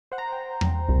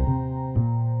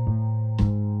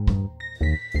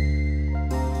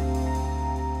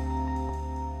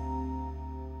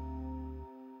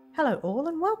Hello all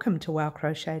and welcome to our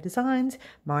Crochet Designs.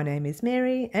 My name is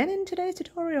Mary and in today's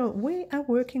tutorial we are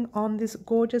working on this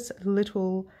gorgeous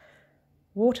little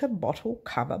water bottle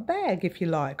cover bag, if you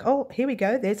like. Oh, here we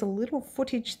go. There's a little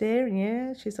footage there.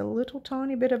 Yeah, she's a little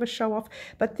tiny bit of a show off,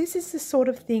 but this is the sort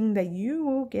of thing that you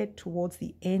will get towards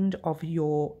the end of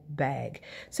your bag.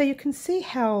 So you can see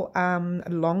how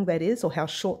long that is or how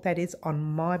short that is on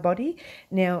my body.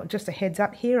 Now, just a heads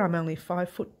up here, I'm only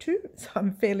 5'2", so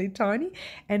I'm fairly tiny.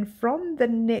 And from the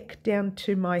neck down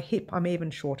to my hip, I'm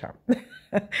even shorter.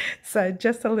 So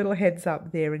just a little heads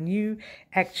up there, and you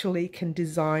actually can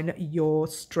design your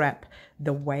strap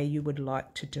the way you would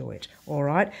like to do it. All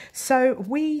right, so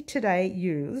we today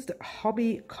used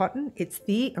hobby cotton. It's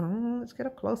the let's get a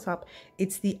close up.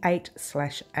 It's the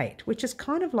 8/8, which is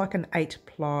kind of like an 8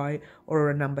 ply or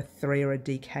a number 3 or a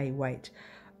DK weight.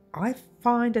 I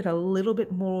find it a little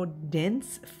bit more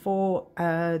dense for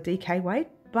a DK weight,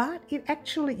 but it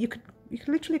actually you could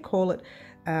literally call it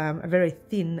a very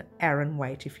thin Aran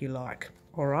weight, if you like.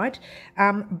 All right,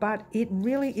 but it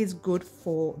really is good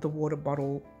for the water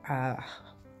bottle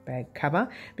bag cover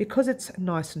because it's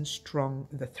nice and strong,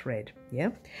 the thread.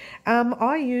 Yeah,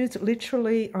 I used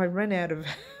literally, I ran out of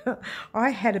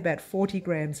I had about 40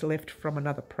 grams left from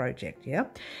another project. Yeah,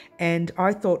 and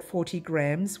I thought 40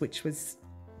 grams, which was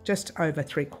just over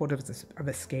 3/4 of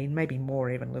a skein, maybe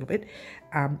more, even a little bit,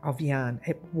 of yarn.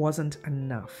 It wasn't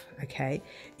enough, okay?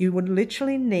 You would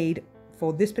literally need,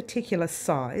 for this particular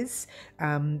size,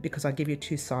 because I give you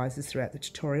 2 sizes throughout the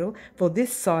tutorial, for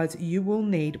this size you will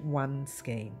need 1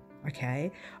 skein,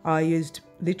 okay? I used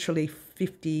literally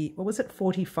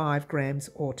 45 grams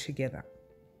altogether,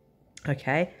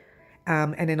 okay?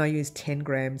 And then I used 10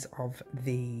 grams of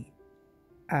the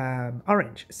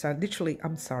orange. So literally,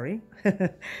 I'm sorry,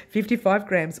 55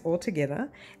 grams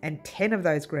altogether, and 10 of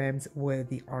those grams were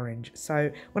the orange.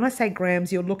 So when I say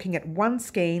grams, you're looking at 1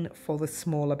 skein for the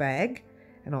smaller bag,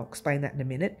 and I'll explain that in a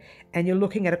minute, and you're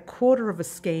looking at 1/4 of a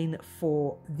skein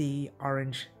for the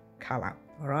orange color.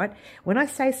 All right, when I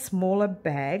say smaller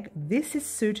bag, this is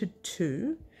suited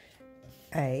to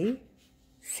a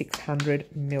 600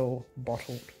 ml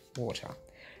bottled water.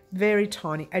 Very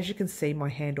tiny. As you can see, my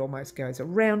hand almost goes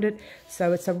around it,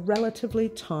 so it's a relatively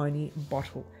tiny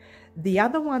bottle. The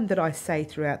other one that I say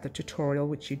throughout the tutorial,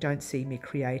 which you don't see me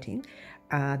creating,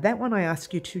 that one I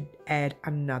ask you to add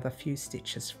another few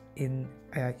stitches in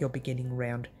your beginning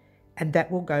round, and that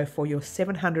will go for your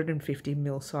 750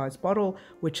 ml size bottle,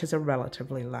 which is a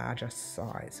relatively larger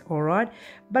size. All right,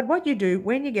 but what you do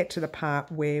when you get to the part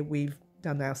where we've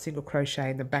done our single crochet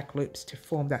in the back loops to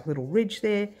form that little ridge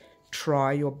there,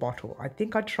 try your bottle. I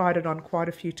think I tried it on quite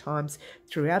a few times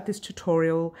throughout this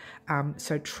tutorial,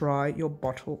 so try your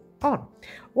bottle on.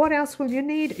 What else will you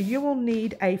need? You will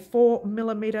need a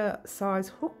 4mm size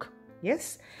hook,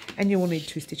 yes, and you will need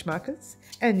 2 stitch markers,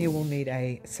 and you will need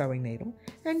a sewing needle,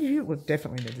 and you will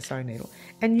definitely need a sewing needle,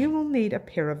 and you will need a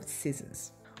pair of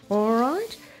scissors. All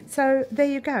right, so there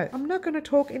you go. I'm not going to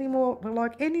talk anymore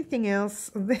like anything else.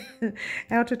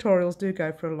 Our tutorials do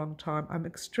go for a long time. I'm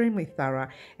extremely thorough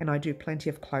and I do plenty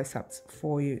of close-ups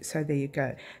for you. So there you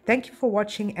go. Thank you for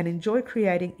watching and enjoy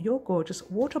creating your gorgeous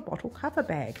water bottle cover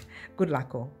bag. Good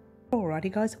luck all.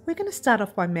 Alrighty guys, we're going to start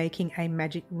off by making a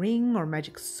magic ring or a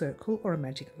magic circle or a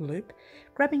magic loop,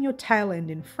 grabbing your tail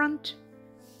end in front,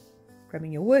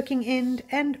 grabbing your working end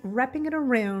and wrapping it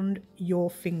around your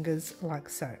fingers like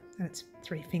so. And it's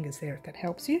 3 fingers there if that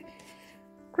helps you.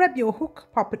 Grab your hook,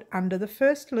 pop it under the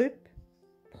first loop,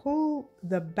 pull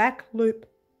the back loop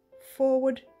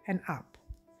forward and up.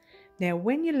 Now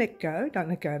when you let go, don't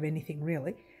let go of anything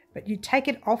really, but you take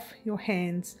it off your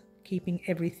hands, keeping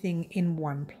everything in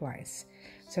one place.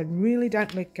 So really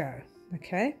don't let go,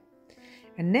 okay?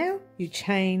 And now you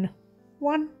chain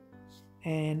 1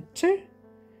 and 2,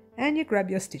 and you grab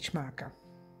your stitch marker.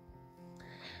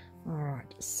 All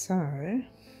right, so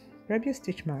grab your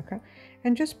stitch marker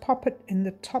and just pop it in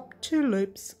the top 2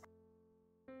 loops.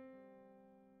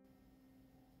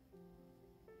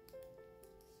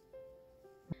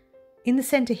 In the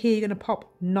center here, you're going to pop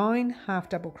 9 half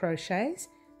double crochets.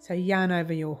 So yarn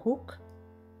over your hook.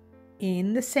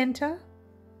 In the center,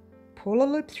 pull a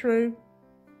loop through.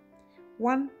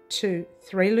 1, 2,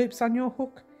 3 loops on your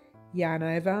hook. Yarn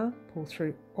over, pull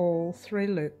through all 3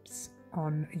 loops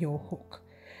on your hook.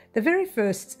 The very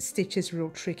first stitch is real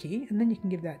tricky, and then you can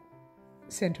give that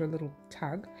center a little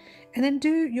tug, and then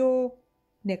do your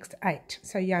next 8.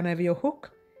 So yarn over your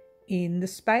hook, in the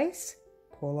space,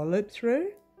 pull a loop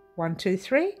through, 1, 2,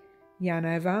 3, yarn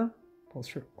over, pull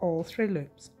through all 3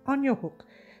 loops on your hook.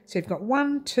 So you've got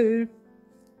 1, 2,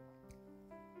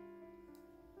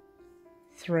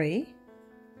 3,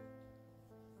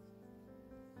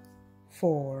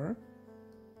 4,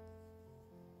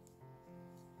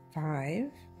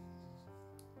 5,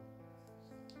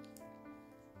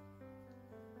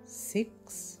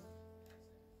 6,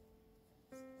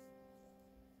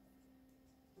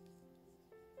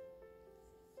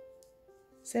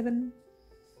 7,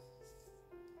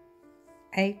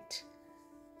 8,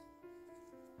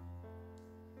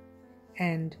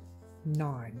 and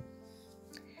 9.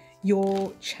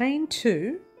 Your chain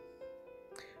 2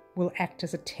 will act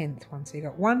as a 10th one. So you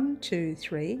got 1, 2,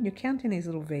 3. You're counting these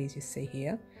little V's you see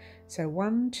here. So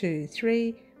 1, 2,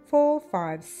 3, 4,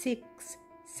 5, 6,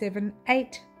 7,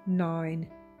 8, 9,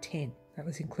 10. That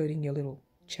was including your little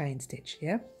chain stitch,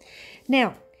 yeah?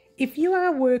 Now, if you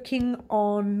are working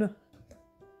on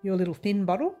your little thin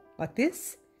bottle like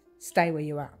this, stay where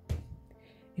you are.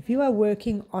 If you are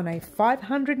working on a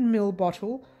 500 ml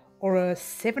bottle or a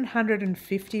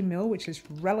 750 ml, which is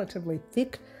relatively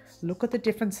thick, look at the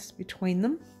differences between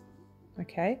them.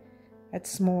 Okay,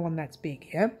 that's small and that's big,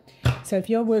 yeah? So if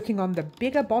you're working on the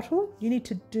bigger bottle, you need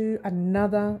to do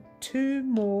another 2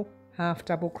 more half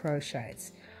double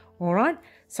crochets. All right,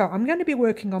 so I'm going to be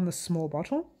working on the small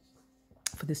bottle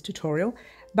for this tutorial,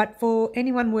 but for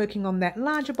anyone working on that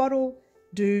larger bottle,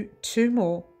 do 2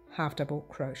 more half double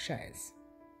crochets.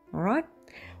 All right,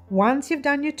 once you've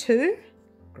done your 2,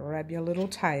 grab your little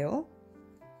tail,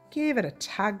 give it a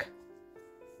tug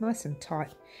nice and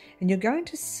tight, and you're going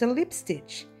to slip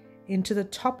stitch into the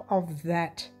top of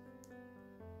that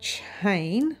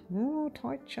chain,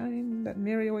 tight chain that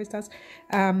Mary always does,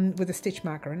 with a stitch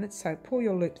marker in it. So pull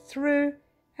your loop through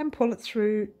and pull it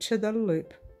through to the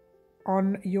loop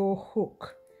on your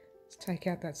hook. Let's take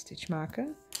out that stitch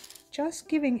marker, just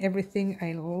giving everything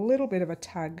a little bit of a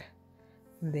tug,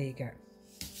 and there you go.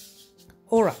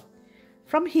 All right,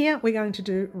 from here we're going to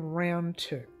do round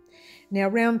 2. Now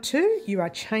round 2, you are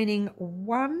chaining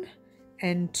 1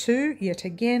 and 2 yet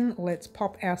again. Let's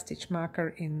pop our stitch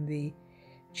marker in the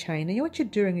chain. And what you're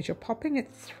doing is you're popping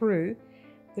it through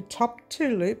the top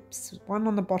 2 loops, 1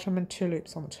 on the bottom and 2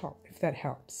 loops on the top, if that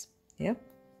helps. Yeah.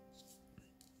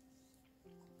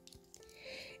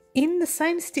 In the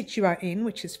same stitch you are in,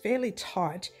 which is fairly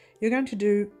tight, you're going to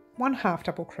do 1 half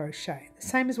double crochet, the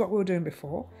same as what we were doing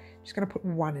before. Just going to put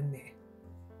 1 in there.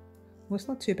 Well, it's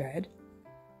not too bad.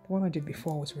 The one I did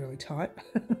before was really tight.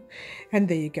 And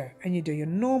there you go. And you do your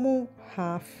normal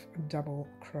half double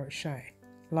crochet,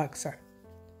 like so.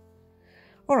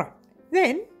 All right,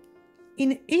 then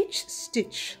in each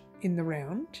stitch in the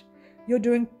round, you're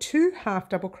doing 2 half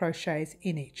double crochets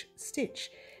in each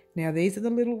stitch. Now these are the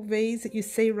little V's that you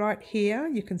see right here.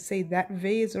 You can see that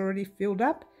V is already filled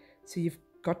up, so you've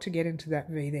got to get into that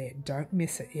V there. Don't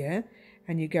miss it, yeah?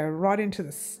 And you go right into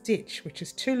the stitch, which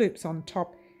is 2 loops on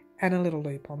top and a little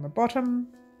loop on the bottom.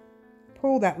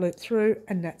 Pull that loop through,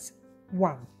 and that's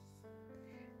 1.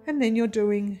 And then you're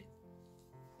doing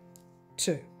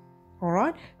 2. All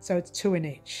right, so it's 2 in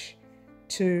each.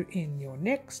 2 in your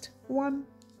next 1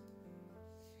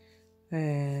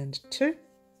 and 2.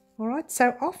 All right,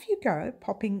 so off you go,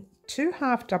 popping 2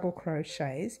 half double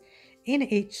crochets in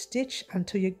each stitch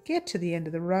until you get to the end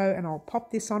of the row, and I'll pop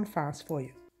this on fast for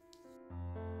you.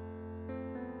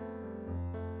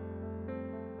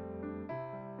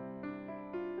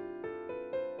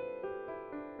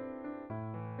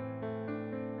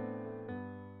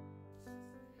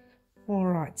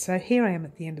 Alright, so here I am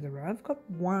at the end of the row. I've got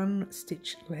 1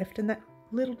 stitch left and that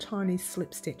little tiny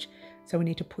slip stitch. So we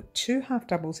need to put 2 half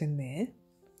doubles in there.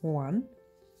 1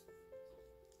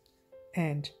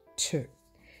 and 2.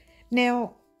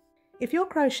 Now, if you're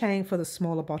crocheting for the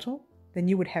smaller bottle, then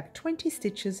you would have 20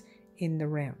 stitches in the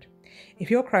round.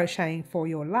 If you're crocheting for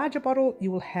your larger bottle,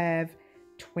 you will have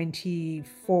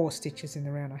 24 stitches in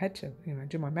the round. I had to,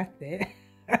 do my math there.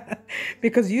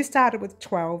 Because you started with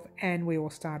 12 and we all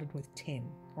started with 10.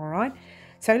 All right,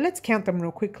 so let's count them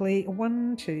real quickly.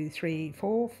 1, 2, 3,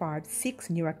 4, 5, 6,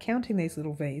 and you are counting these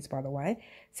little V's, by the way.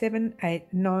 7,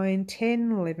 8, 9,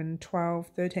 10, 11, 12,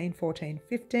 13, 14,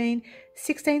 15,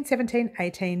 16, 17,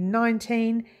 18,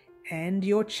 19, and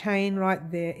your chain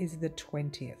right there is the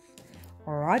 20th.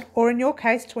 All right, or in your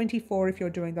case 24 if you're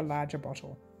doing the larger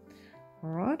bottle.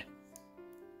 All right.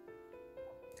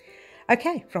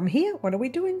 Okay, from here, what are we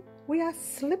doing? We are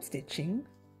slip stitching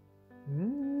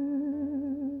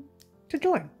to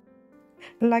join,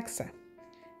 like so.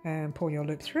 And pull your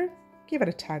loop through, give it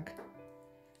a tug,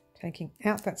 taking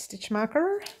out that stitch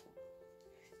marker,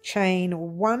 chain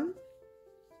 1,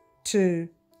 2,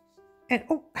 and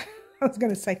oh, I was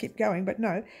going to say keep going, but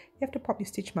no, you have to pop your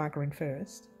stitch marker in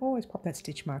first. Always pop that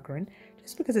stitch marker in,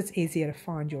 just because it's easier to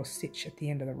find your stitch at the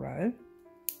end of the row.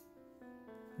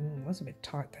 It was a bit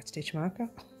tight, that stitch marker.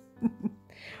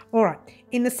 All right,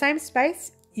 in the same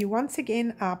space, you once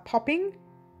again are popping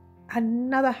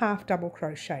another half double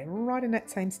crochet right in that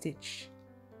same stitch.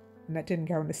 And that didn't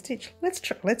go in the stitch. Let's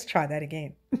try that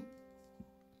again.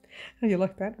 Oh, you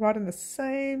like that? Right in the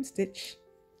same stitch.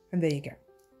 And there you go.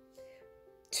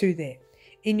 2 there.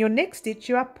 In your next stitch,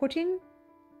 you are putting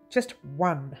just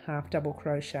 1 half double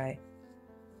crochet.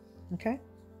 Okay?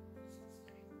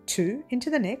 2 into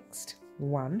the next,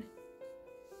 1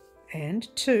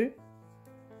 and 2,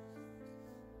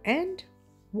 and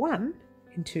 1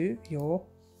 into your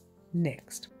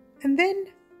next, and then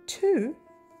 2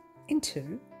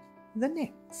 into the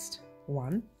next,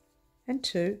 1 and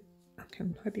 2. I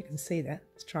hope you can see that.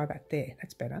 Let's try that there.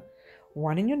 That's better.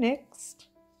 1 in your next,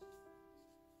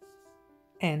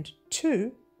 and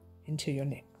 2 into your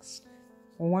next,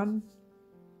 1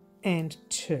 and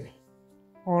 2.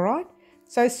 All right.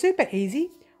 So super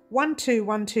easy. 1 2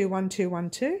 1 2 1 2 1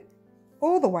 2,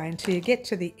 all the way until you get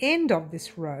to the end of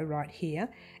this row right here,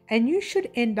 and you should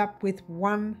end up with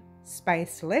 1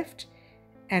 space left,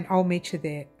 and I'll meet you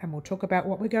there and we'll talk about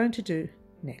what we're going to do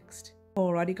next.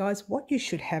 Alrighty guys, what you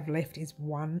should have left is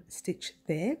 1 stitch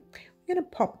there. We're going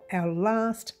to pop our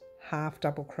last half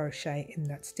double crochet in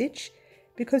that stitch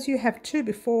because you have 2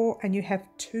 before and you have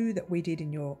 2 that we did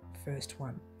in your first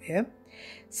one. Yeah.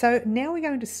 So now we're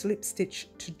going to slip stitch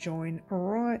to join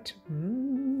right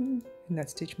in that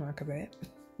stitch marker there.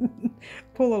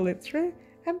 Pull a loop through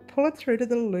and pull it through to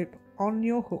the loop on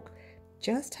your hook.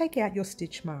 Just take out your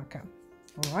stitch marker.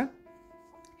 All right.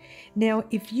 Now,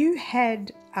 if you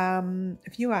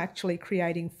are actually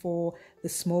creating for the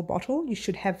small bottle, you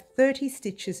should have 30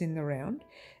 stitches in the round.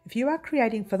 If you are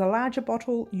creating for the larger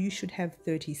bottle, you should have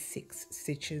 36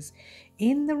 stitches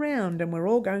in the round, and we're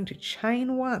all going to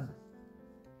chain 1.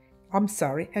 I'm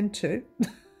sorry, and 2.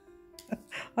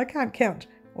 I can't count.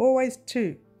 Always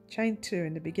 2. Chain 2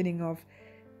 in the beginning of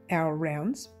our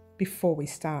rounds before we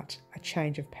start a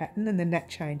change of pattern, and then that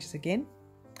changes again.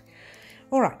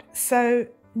 All right, so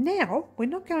now we're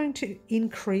not going to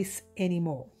increase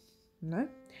anymore. No,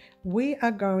 we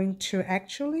are going to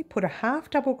actually put a half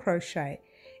double crochet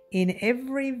in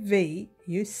every V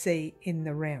you see in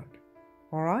the round.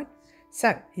 All right,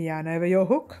 so yarn over your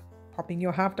hook, popping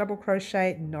your half double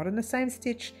crochet not in the same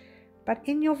stitch but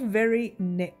in your very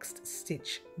next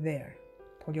stitch there.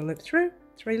 Pull your loop through,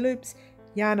 3 loops,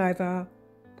 yarn over,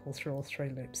 pull through all 3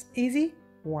 loops. Easy.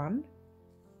 1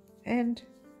 and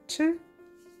 2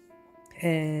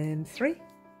 and 3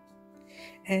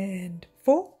 and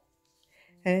 4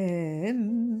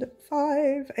 and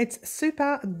 5. It's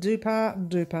super duper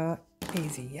duper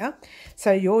easy, yeah?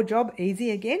 So your job,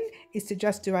 easy again, is to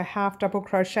just do a half double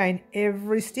crochet in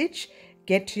every stitch,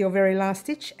 get to your very last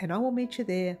stitch, and I will meet you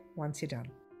there once you're done.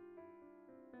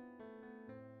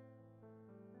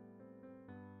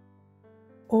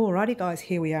 Alrighty guys,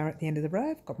 here we are at the end of the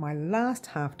row. I've got my last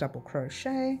half double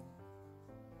crochet,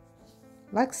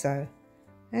 like so,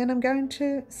 and I'm going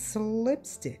to slip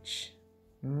stitch,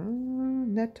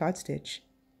 that tight stitch,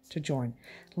 to join.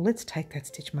 Let's take that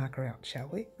stitch marker out, shall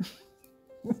we?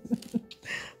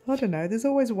 I don't know, there's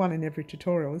always one in every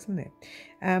tutorial, isn't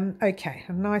there? Okay,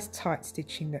 a nice tight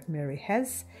stitching that Mary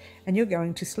has, and you're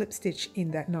going to slip stitch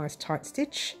in that nice tight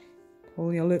stitch,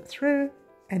 pull your loop through,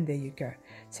 and there you go.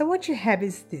 So what you have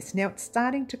is this. Now it's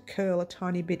starting to curl a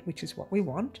tiny bit, which is what we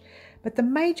want, but the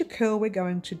major curl we're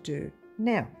going to do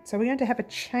now. So we're going to have a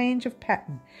change of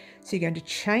pattern. So you're going to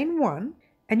chain 1,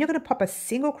 and you're going to pop a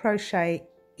single crochet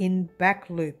in back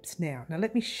loops now. Now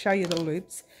let me show you the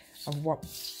loops of what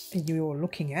you're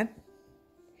looking at.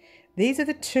 These are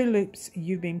the 2 loops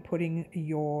you've been putting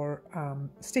your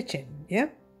stitch in, yeah?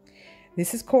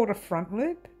 This is called a front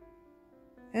loop,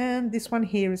 and this one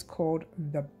here is called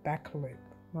the back loop,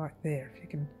 right there, if you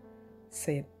can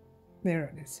see it. There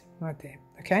it is, right there,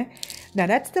 okay? Now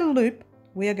that's the loop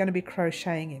we are going to be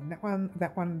crocheting in. That one,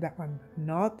 that one, that one.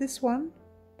 Not this one,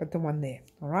 but the one there,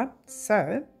 all right?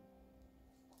 So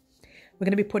we're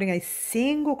going to be putting a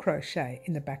single crochet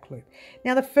in the back loop.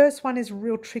 Now the first one is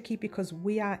real tricky because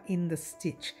we are in the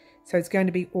stitch, so it's going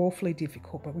to be awfully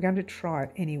difficult, but we're going to try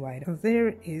it anyway. Now there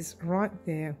it is, right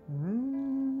there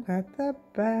at the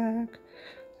back.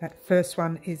 That first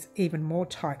one is even more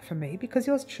tight for me because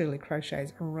yours truly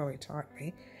crochets really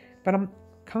tightly, but I'm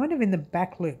kind of in the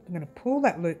back loop. I'm going to pull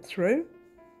that loop through,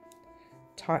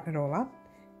 tighten it all up,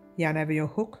 yarn over your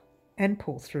hook and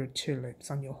pull through 2 loops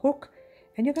on your hook,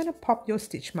 and you're going to pop your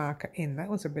stitch marker in. That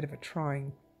was a bit of a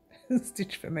trying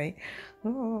stitch for me.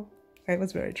 Oh, it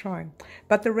was very trying,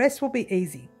 but the rest will be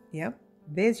easy. Yeah,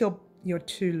 there's your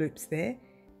 2 loops there,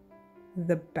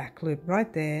 the back loop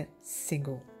right there,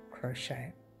 single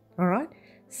crochet. All right,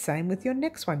 Same with your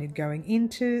next one. You're going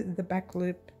into the back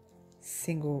loop,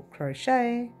 single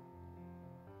crochet,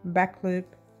 back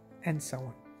loop, and so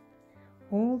on,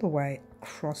 all the way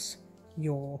across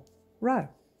your row.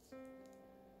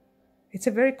 It's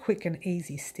a very quick and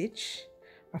easy stitch.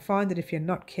 I find that if you're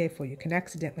not careful, you can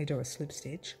accidentally do a slip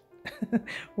stitch,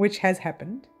 which has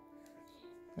happened,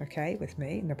 okay, with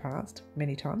me in the past,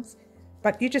 many times.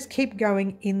 But you just keep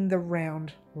going in the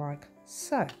round like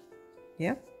so,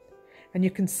 yeah? And you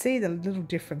can see the little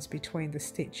difference between the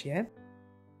stitch, yeah?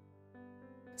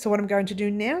 So what I'm going to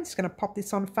do now, I'm just going to pop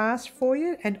this on fast for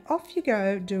you, and off you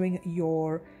go doing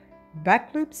your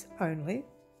back loops only,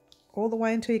 all the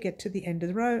way until you get to the end of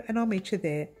the row, and I'll meet you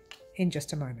there in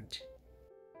just a moment.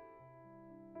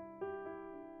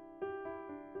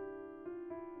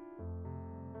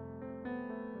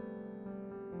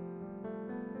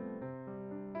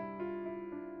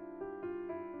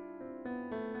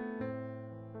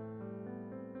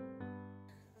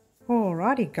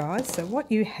 Alrighty guys, so what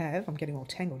you have, I'm getting all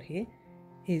tangled here,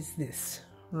 is this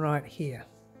right here.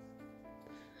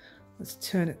 Let's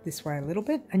turn it this way a little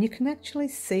bit, and you can actually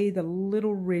see the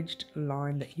little ridged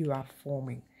line that you are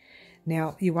forming.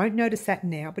 Now, you won't notice that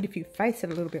now, but if you face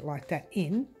it a little bit like that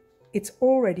in, it's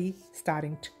already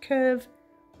starting to curve.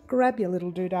 Grab your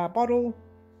little doodah bottle,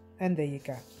 and there you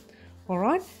go.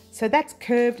 Alright, so that's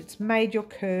curved, it's made your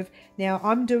curve. Now,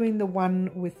 I'm doing the one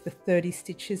with the 30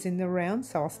 stitches in the round,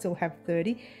 so I'll still have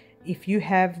 30. If you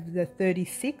have the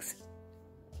 36,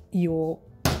 your...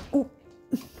 Oh,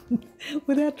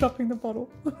 without dropping the bottle.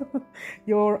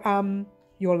 Your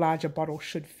larger bottle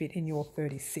should fit in your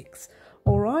 36.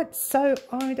 All right, so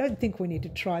I don't think we need to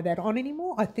try that on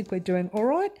anymore. I think we're doing all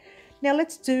right. Now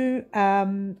let's do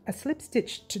a slip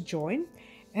stitch to join,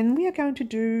 and we are going to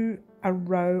do a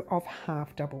row of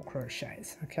half double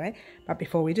crochets, okay? But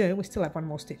before we do, we still have one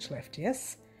more stitch left,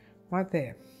 yes? Right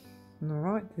there,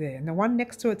 right there. And the one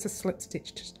next to it's a slip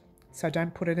stitch, so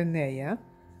don't put it in there, yeah?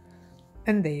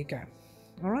 And there you go.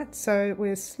 All right, so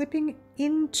we're slipping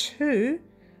into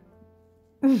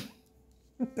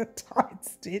the tight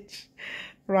stitch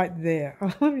right there.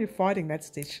 I'm going to be fighting that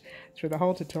stitch through the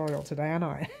whole tutorial today, aren't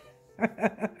I?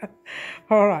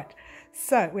 All right,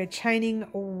 so we're chaining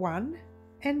 1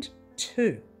 and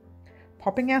 2,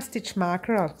 popping our stitch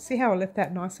marker. Oh, see how I left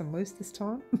that nice and loose this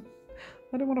time?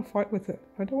 I don't want to fight with it.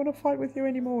 I don't want to fight with you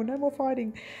anymore. No more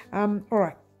fighting. All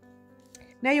right.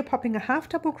 Now you're popping a half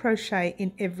double crochet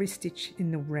in every stitch in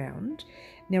the round.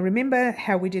 Now remember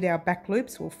how we did our back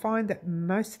loops. We'll find that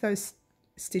most of those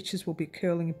stitches will be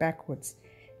curling backwards.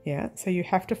 Yeah, so you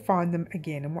have to find them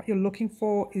again. And what you're looking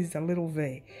for is a little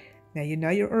V. Now you know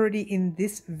you're already in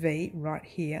this V right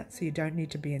here, so you don't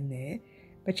need to be in there.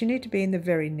 But you need to be in the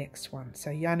very next one.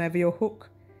 So yarn over your hook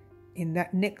in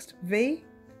that next V,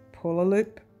 pull a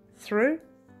loop through,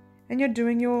 and you're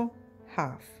doing your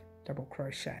half double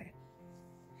crochet.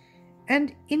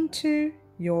 And into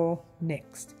your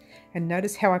next. And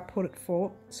notice how I put it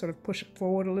forward, sort of push it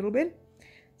forward a little bit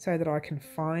so that I can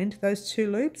find those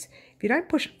 2 loops. If you don't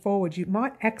push it forward, you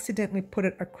might accidentally put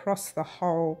it across the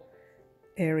whole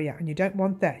area, and you don't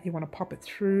want that. You want to pop it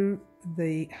through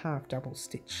the half double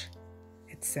stitch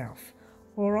itself.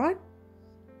 All right,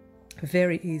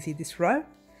 very easy this row.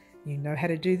 You know how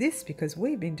to do this because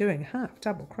we've been doing half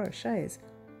double crochets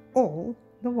all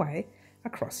the way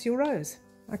across your rows.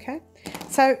 Okay,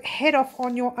 so head off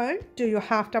on your own, do your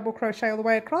half double crochet all the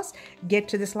way across, get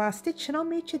to this last stitch, and I'll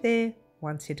meet you there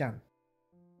once you're done.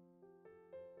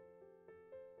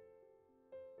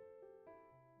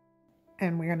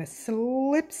 And we're going to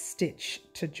slip stitch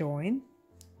to join,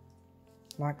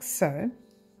 like so,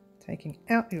 taking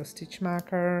out your stitch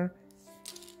marker.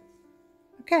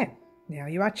 Okay, now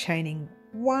you are chaining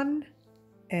 1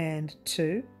 and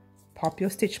 2, pop your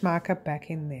stitch marker back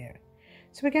in there.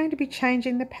 So we're going to be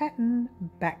changing the pattern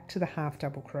back to the half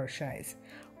double crochets.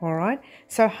 All right,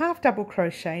 so half double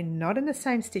crochet, not in the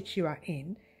same stitch you are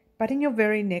in, but in your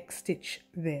very next stitch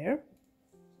there.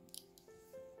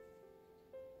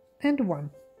 And 1.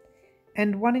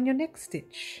 And 1 in your next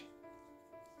stitch.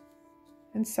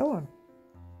 And so on.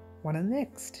 1 in the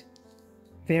next.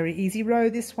 Very easy row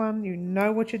this one, you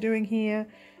know what you're doing here.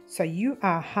 So you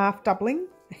are half doubling,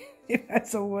 if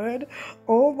that's a word,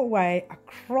 all the way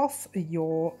across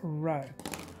your row.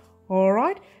 All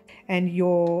right, and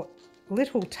your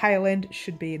little tail end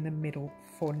should be in the middle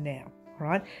for now. All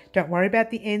right, don't worry about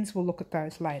the ends, we'll look at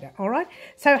those later. All right,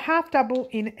 so half double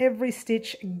in every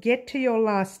stitch, get to your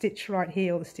last stitch right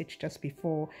here, or the stitch just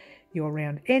before your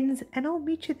round ends, and I'll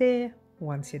meet you there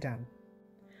once you're done.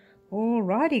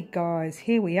 Alrighty guys,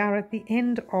 here we are at the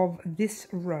end of this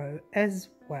row as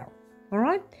well. All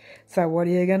right, so what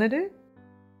are you going to do?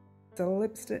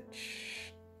 slip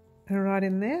stitch right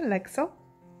in there like so,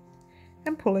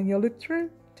 and pulling your loop through,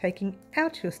 taking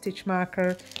out your stitch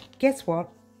marker. Guess what?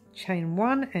 Chain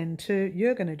 1 and 2.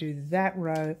 You're going to do that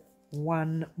row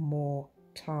one more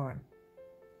time.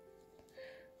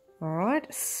 All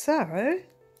right, so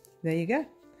there you go.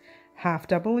 Half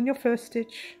double in your first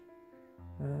stitch.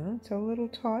 It's a little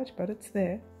tight, but it's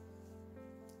there.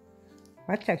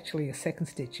 That's actually your second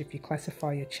stitch if you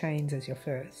classify your chains as your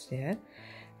first, yeah?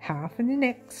 Half in your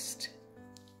next,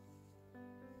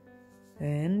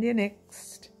 and your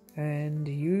next, and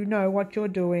you know what you're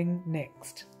doing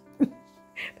next.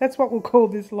 That's what we'll call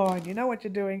this line. You know what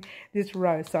you're doing, this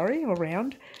row, sorry, or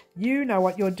round. You know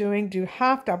what you're doing. Do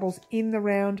half doubles in the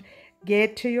round.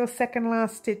 Get to your second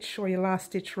last stitch or your last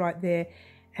stitch right there,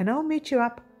 and I'll meet you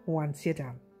up once you're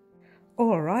done.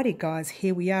 Alrighty guys,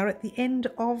 here we are at the end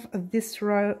of this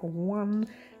row. One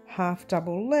half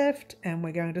double left, and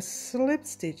we're going to slip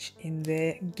stitch in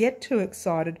there. Get too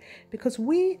excited because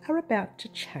we are about to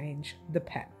change the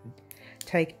pattern.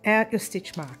 Take out your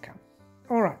stitch marker.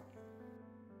 Alright.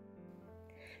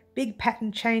 Big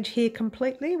pattern change here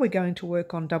completely. We're going to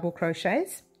work on double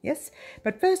crochets, yes,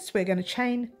 but first we're going to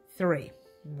chain 3.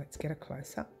 Let's get a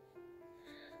close up.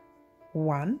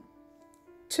 1,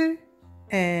 2,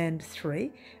 and 3,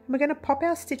 and we're going to pop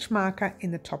our stitch marker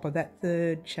in the top of that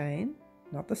third chain,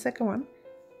 not the second one,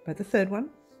 but the third one.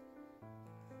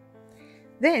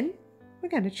 Then we're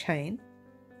going to chain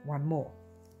 1 more.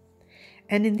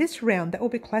 And in this round, that will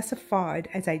be classified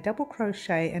as a double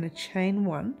crochet and a chain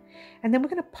 1. And then we're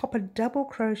going to pop a double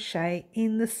crochet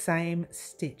in the same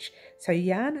stitch. So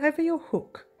yarn over your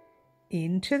hook,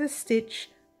 into the stitch,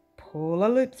 pull a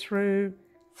loop through,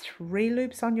 3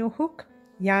 loops on your hook,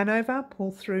 yarn over,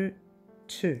 pull through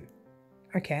 2.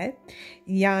 Okay,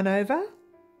 yarn over,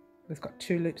 we've got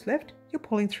 2 loops left, you're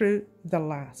pulling through the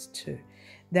last 2.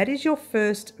 That is your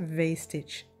first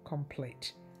V-stitch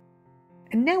complete.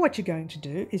 And now what you're going to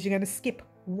do is you're going to skip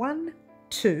 1,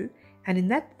 2, and in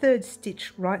that third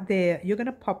stitch right there, you're going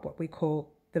to pop what we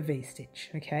call the V-stitch,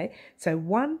 okay? So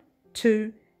 1,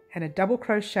 2, and a double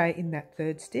crochet in that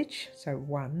third stitch. So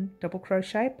 1 double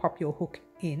crochet, pop your hook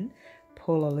in,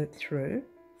 pull a loop through,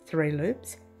 3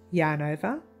 loops, yarn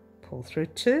over, pull through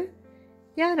 2,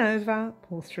 yarn over,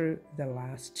 pull through the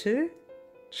last 2,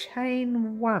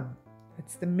 chain 1.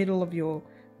 That's the middle of your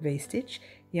V-stitch,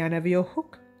 yarn over your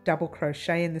hook, double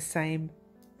crochet in the same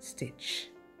stitch,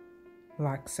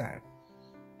 like so.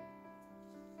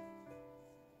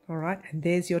 All right, and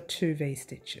there's your 2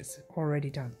 V-stitches already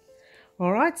done.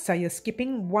 All right, so you're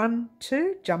skipping 1,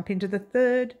 2, jump into the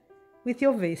third with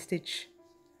your V-stitch,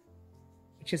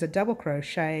 which is a double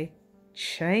crochet,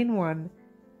 chain 1,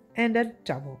 and a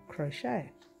double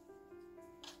crochet.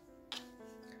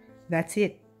 That's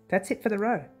it. That's it for the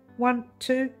row. 1,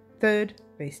 2, third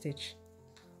V-stitch.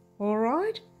 All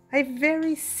right, a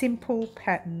very simple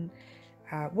pattern.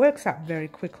 Works up very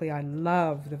quickly. I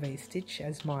love the V-stitch,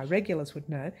 as my regulars would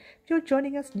know. If you're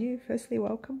joining us new, firstly,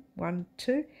 welcome. 1,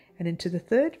 2, and into the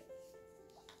third.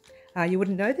 You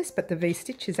wouldn't know this, but the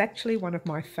V-stitch is actually one of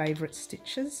my favourite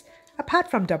stitches,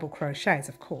 apart from double crochets,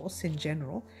 of course, in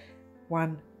general.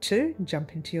 1, 2,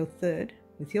 jump into your third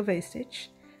with your V-stitch.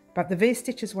 But the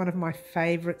V-stitch is one of my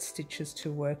favourite stitches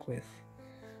to work with.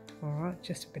 All right,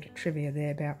 just a bit of trivia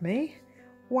there about me.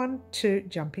 1, 2,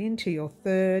 jump into your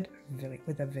third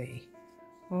with a V.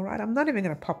 All right, I'm not even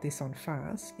going to pop this on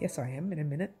fast. Yes, I am in a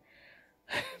minute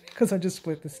because I just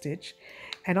split the stitch.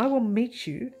 And I will meet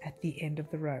you at the end of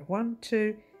the row. 1,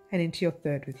 2, and into your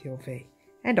third with your V.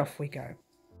 And off we go.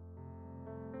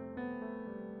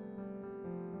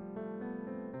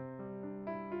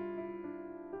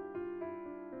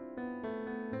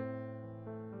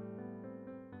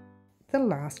 The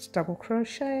last double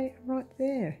crochet right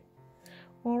there.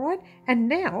 All right, and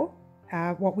now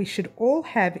what we should all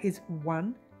have is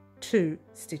 1, 2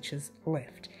 stitches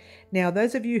left. Now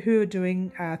those of you who are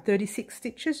doing 36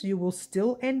 stitches, you will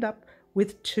still end up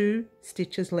with 2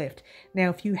 stitches left. Now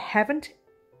if you haven't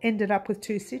ended up with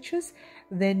 2 stitches,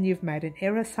 then you've made an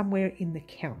error somewhere in the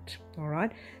count. All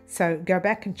right, so go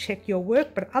back and check your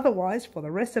work, but otherwise for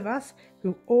the rest of us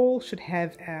who all should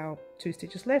have our 2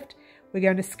 stitches left, we're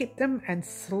going to skip them and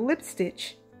slip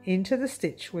stitch into the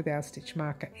stitch with our stitch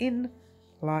marker in,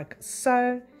 like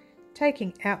so,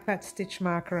 taking out that stitch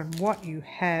marker, and what you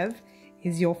have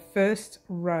is your first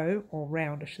row, or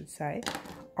round I should say,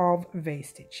 of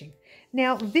V-stitching.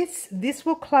 Now this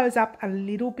will close up a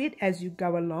little bit as you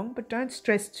go along, but don't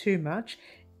stress too much.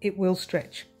 It will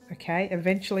stretch, okay?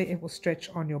 Eventually it will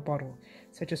stretch on your bottle,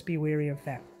 so just be wary of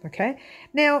that, okay?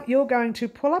 Now you're going to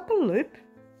pull up a loop,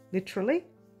 literally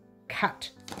cut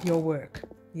your work.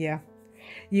 Yeah,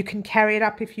 You can carry it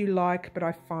up if you like, but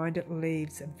I find it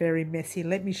leaves very messy.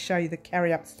 Let me show you the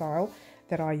carry up style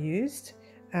that I used.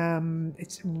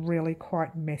 It's really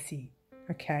quite messy,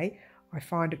 okay? I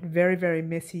find it very, very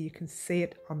messy. You can see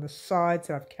it on the sides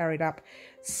that I've carried up.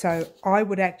 So I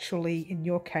would actually, in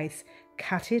your case,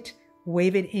 cut it,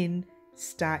 weave it in,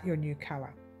 start your new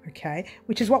colour, okay?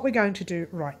 Which is what we're going to do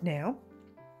right now.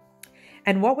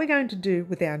 And what we're going to do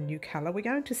with our new colour, we're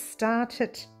going to start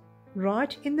it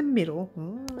right in the middle.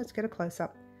 Let's get a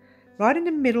close-up. Right in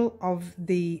the middle of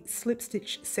the slip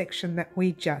stitch section that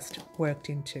we just worked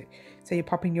into. So you're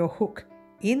popping your hook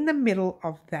in the middle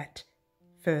of that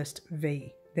first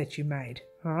V that you made,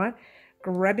 all right?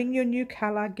 Grabbing your new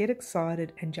colour, get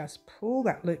excited and just pull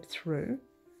that loop through.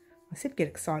 I said get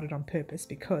excited on purpose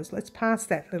because let's pass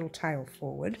that little tail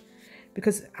forward,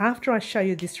 because after I show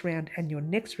you this round and your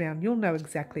next round, you'll know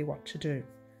exactly what to do,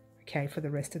 okay, for the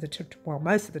rest of the, well,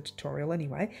 most of the tutorial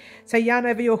anyway. So yarn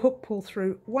over your hook, pull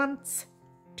through once,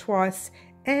 twice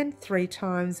and 3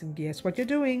 times, and guess what you're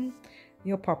doing?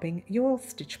 You're popping your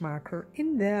stitch marker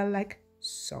in there like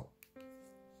so.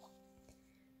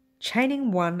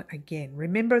 Chaining 1 again.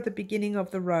 Remember at the beginning of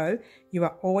the row, you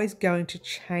are always going to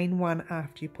chain 1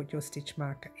 after you put your stitch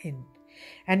marker in.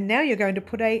 And now you're going to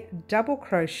put a double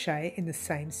crochet in the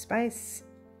same space,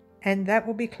 and that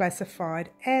will be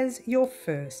classified as your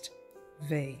first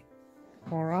V.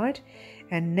 All right,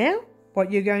 and now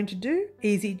what you're going to do,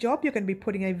 easy job, you're going to be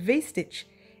putting a V stitch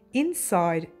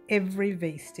inside every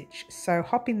V stitch. So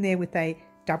hop in there with a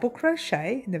double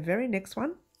crochet in the very next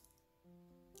one,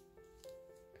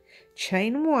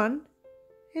 chain 1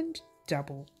 and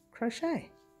double crochet.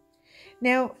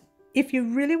 Now if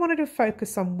you really wanted to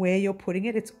focus on where you're putting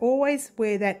it, it's always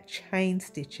where that chain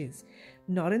stitch is,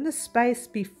 not in the space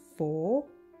before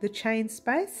the chain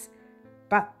space,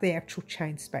 but the actual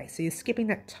chain space. So you're skipping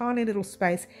that tiny little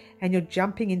space and you're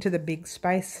jumping into the big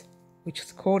space, which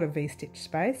is called a V-stitch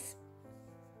space,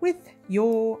 with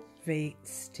your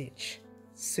V-stitch.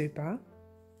 Super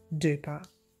duper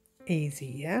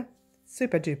easy, yeah?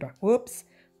 Super duper. Whoops,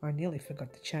 I nearly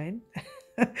forgot the chain.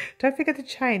 Don't forget the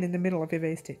chain in the middle of your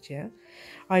V-stitch, yeah?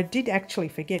 I did actually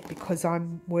forget because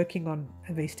I'm working on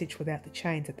a V-stitch without the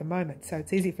chains at the moment, so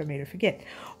it's easy for me to forget.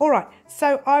 All right,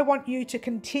 so I want you to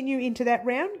continue into that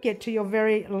round, get to your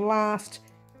very last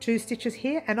 2 stitches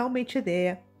here, and I'll meet you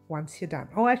there once you're done.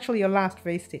 Oh, actually your last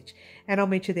V-stitch, and I'll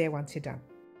meet you there once you're done.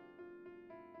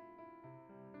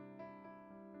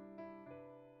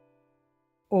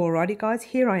 Alrighty guys,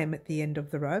 here I am at the end of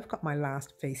the row. I've got my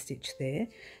last V-stitch there.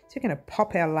 So we're going to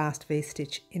pop our last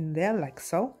V-stitch in there like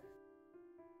so.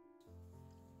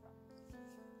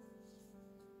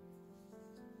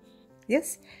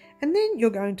 Yes, and then you're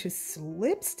going to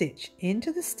slip stitch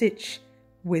into the stitch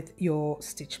with your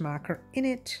stitch marker in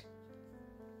it,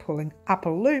 pulling up a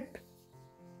loop,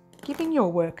 giving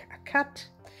your work a cut.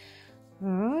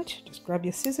 Alright, just grab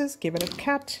your scissors, give it a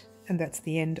cut, and that's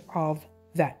the end of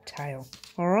that tail.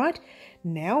 All right,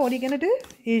 now what you're going to do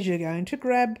is you're going to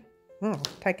grab,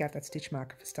 take out that stitch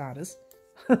marker for starters.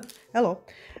 Hello.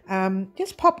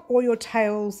 Just pop all your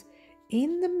tails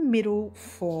in the middle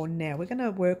for now. We're going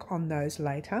to work on those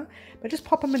later, but just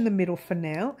pop them in the middle for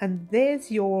now. And there's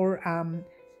your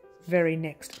very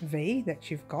next V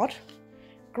that you've got.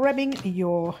 Grabbing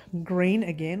your green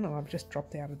again. Oh, I've just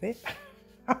dropped out of there.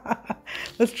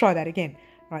 Let's try that again.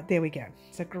 Right, there we go.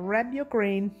 So grab your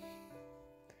green,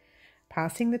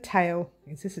 passing the tail.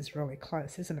 This is really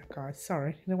close, isn't it, guys?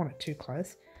 Sorry, I don't want it too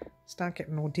close. Start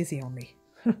getting all dizzy on me.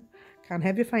 Can't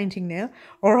have you fainting now.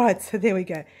 All right, so there we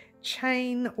go.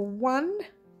 Chain 1,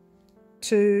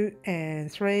 2,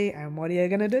 and 3. And what are you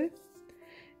going to do?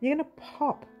 You're going to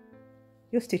pop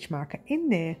your stitch marker in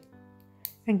there.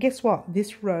 And guess what?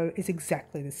 This row is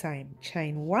exactly the same.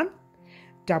 Chain 1,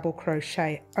 double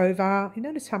crochet over. You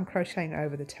notice how I'm crocheting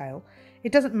over the tail.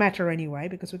 It doesn't matter anyway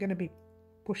because we're going to be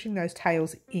pushing those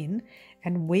tails in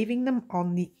and weaving them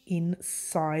on the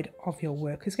inside of your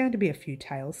work. There's going to be a few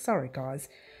tails. Sorry, guys.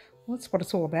 Well, that's what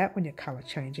it's all about when you're colour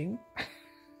changing.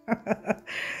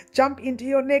 Jump into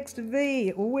your next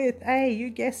V with a, you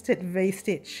guessed it,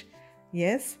 V-stitch.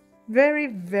 Yes, very,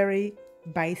 very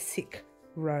basic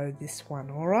row, this one.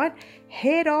 All right,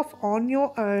 head off on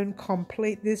your own,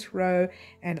 complete this row,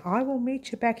 and I will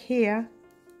meet you back here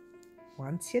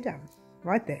once you're done.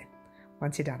 Right there,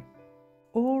 once you're done.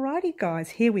 Alrighty guys,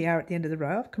 here we are at the end of the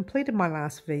row. I've completed my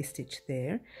last V-stitch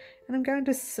there, and I'm going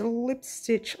to slip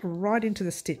stitch right into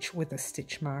the stitch with a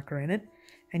stitch marker in it,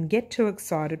 and get too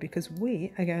excited because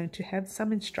we are going to have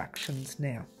some instructions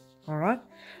now. Alright,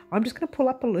 I'm just going to pull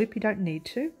up a loop. You don't need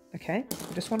to, okay?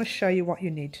 I just want to show you what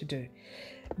you need to do.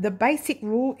 The basic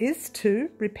rule is to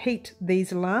repeat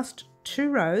these last 2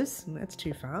 rows, and that's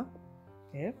too far,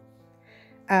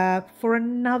 yeah, for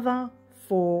another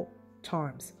 4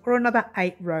 times, or another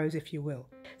 8 rows if you will.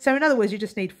 So in other words, you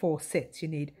just need 4 sets. You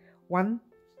need 1,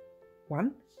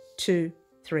 1, 2,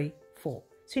 3, 4.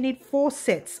 So you need 4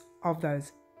 sets of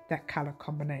that colour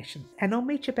combination. And I'll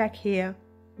meet you back here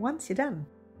once you're done.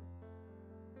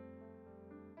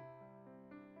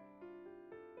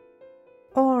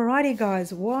 Alrighty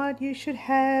guys, what you should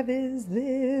have is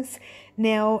this.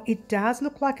 Now it does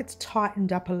look like it's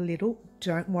tightened up a little.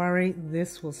 Don't worry,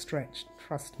 this will stretch,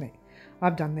 trust me.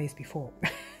 I've done these before.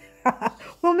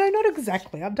 Well, no, not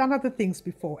exactly. I've done other things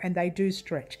before and they do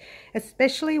stretch.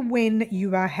 Especially when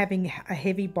you are having a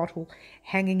heavy bottle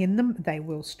hanging in them, they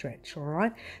will stretch, all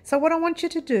right? So what I want you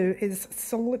to do is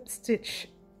slip stitch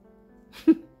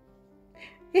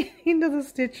into the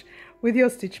stitch with your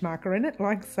stitch marker in it,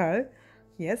 like so.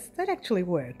 Yes, that actually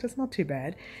worked. It's not too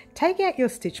bad. Take out your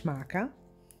stitch marker,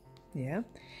 yeah,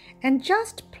 and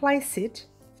just place it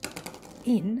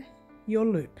in your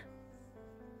loop,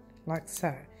 like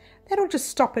so. That'll just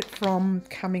stop it from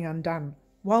coming undone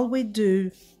while we do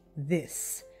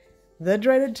this. The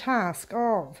dreaded task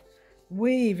of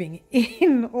weaving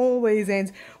in all these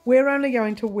ends. We're only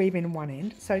going to weave in one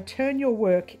end, so turn your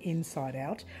work inside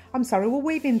out. I'm sorry, we'll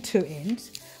weave in 2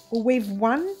 ends. We'll weave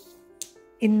one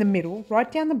in the middle,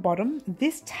 right down the bottom.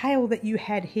 This tail that you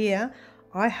had here,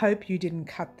 I hope you didn't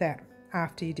cut that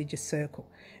after you did your circle.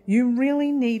 You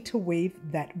really need to weave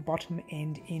that bottom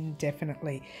end in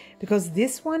definitely, because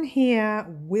this one here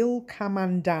will come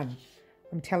undone.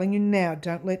 I'm telling you now,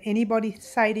 don't let anybody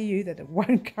say to you that it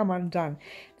won't come undone.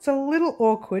 It's a little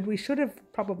awkward. We should have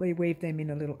probably weaved them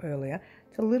in a little earlier.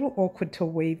 It's a little awkward to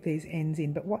weave these ends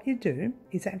in, but what you do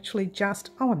is actually just,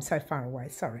 oh, I'm so far away,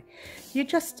 sorry. You're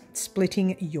just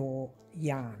splitting your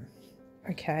yarn,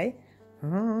 okay?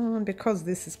 Because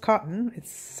this is cotton,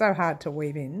 it's so hard to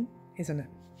weave in, isn't it?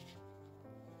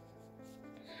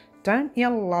 Don't you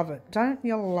love it? Don't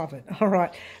you love it? All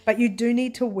right, but you do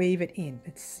need to weave it in.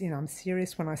 It's, you know, I'm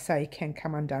serious when I say can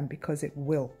come undone, because it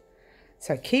will.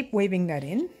 So keep weaving that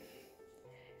in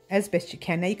as best you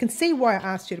can. Now you can see why I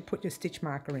asked you to put your stitch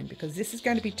marker in, because this is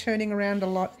going to be turning around a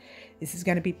lot. This is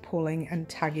going to be pulling and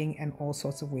tugging and all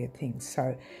sorts of weird things.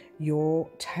 So your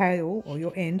tail or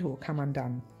your end will come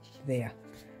undone there.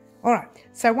 All right,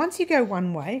 so once you go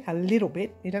one way a little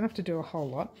bit, you don't have to do a whole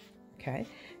lot, okay?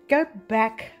 Go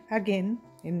back again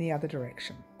in the other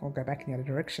direction, or go back in the other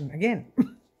direction again.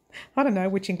 I don't know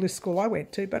which English school I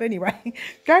went to, but anyway,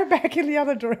 go back in the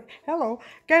other direction. Hello,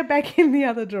 go back in the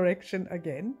other direction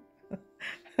again.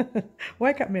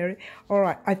 Wake up, Mary. All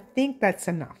right, I think that's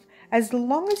enough. As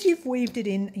long as you've weaved it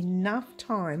in enough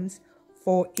times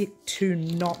for it to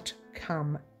not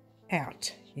come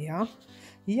out. Yeah,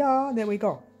 yeah, there we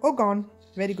go. All gone.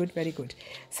 Very good, very good.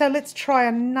 So let's try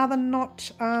another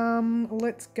knot.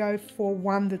 Let's go for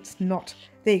one that's not,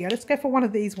 there you go. Let's go for one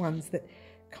of these ones that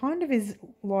kind of is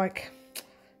like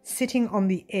sitting on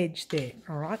the edge there.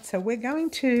 All right, so we're going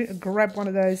to grab one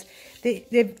of those.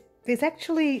 There's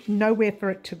actually nowhere for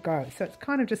it to go, so it's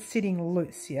kind of just sitting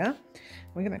loose, yeah?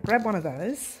 We're going to grab one of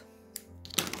those.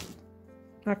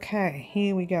 Okay,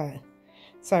 here we go.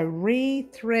 So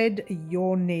re-thread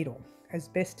your needle as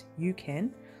best you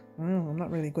can. I'm not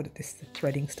really good at this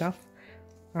threading stuff.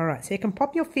 All right, so you can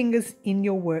pop your fingers in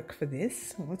your work for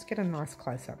this. Let's get a nice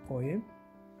close-up for you.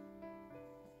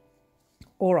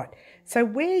 All right, so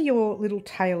where your little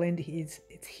tail end is,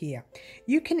 it's here.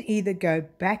 You can either go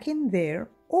back in there,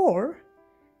 or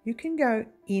you can go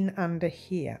in under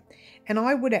here. And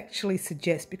I would actually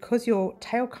suggest, because your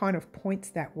tail kind of points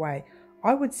that way,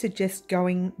 I would suggest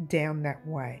going down that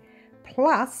way.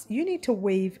 Plus, you need to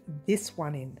weave this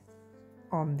one in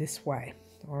on this way.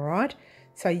 All right,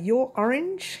 so your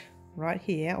orange right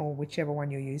here, or whichever one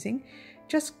you're using,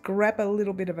 just grab a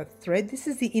little bit of a thread. This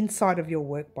is the inside of your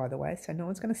work, by the way, so no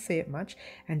one's going to see it much,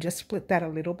 and just split that a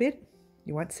little bit.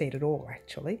 You won't see it at all,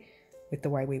 actually, with the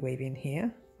way we weave in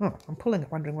here. Oh, I'm pulling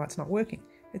it, wondering why it's not working.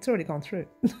 It's already gone through.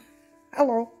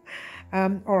 Hello.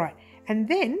 All right, and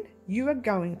then you are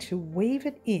going to weave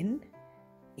it in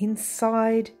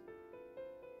inside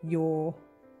your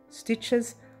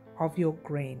stitches of your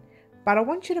green, but I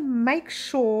want you to make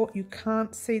sure you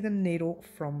can't see the needle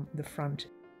from the front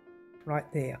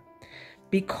right there,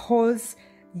 because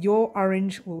your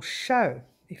orange will show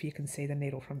if you can see the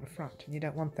needle from the front, and you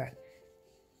don't want that.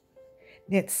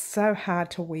 It's so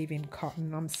hard to weave in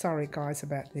cotton. I'm sorry guys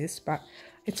about this, but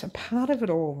it's a part of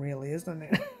it all really, isn't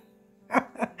it?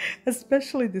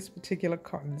 Especially this particular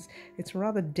cotton. It's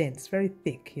rather dense, very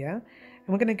thick, yeah? And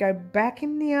we're going to go back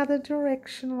in the other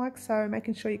direction like so,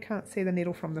 making sure you can't see the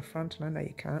needle from the front. And I know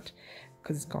you can't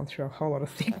because it's gone through a whole lot of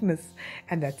thickness.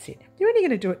 And that's it. You're only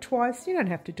going to do it twice. You don't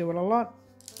have to do it a lot,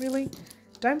 really.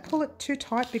 Don't pull it too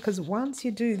tight because once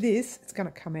you do this, it's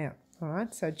going to come out. All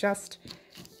right, so just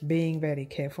being very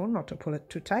careful not to pull it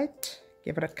too tight.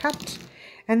 Give it a cut.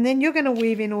 And then you're going to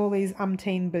weave in all these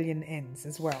umpteen billion ends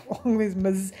as well. All these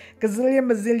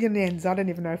gazillion, mazillion ends. I don't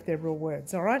even know if they're real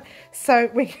words, all right? So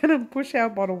we're going to push our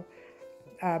bottle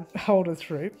holder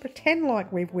through. Pretend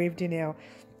like we've weaved in our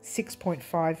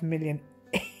 6.5 million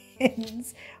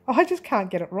ends. Oh, I just can't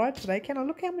get it right today, can I?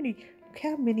 Look how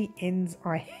many ends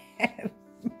I have.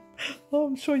 Oh,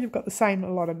 I'm sure you've got the same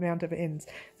amount of ends.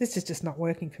 This is just not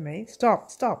working for me.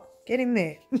 Stop. Get in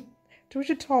there. Do as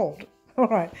you're told. All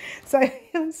right, so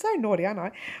I'm so naughty, aren't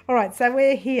I? All right, so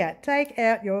we're here. Take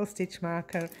out your stitch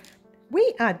marker.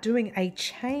 We are doing a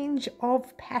change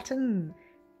of pattern.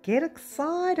 Get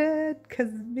excited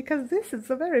because this is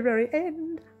the very, very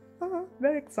end. Oh,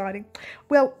 very exciting.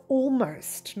 Well,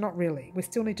 almost, not really. We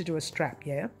still need to do a strap,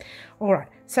 yeah? All right,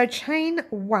 so chain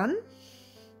 1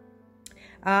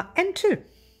 and 2,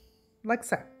 like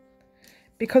so.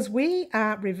 Because we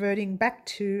are reverting back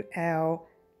to our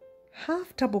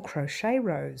half double crochet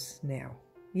rows now.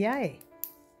 Yay.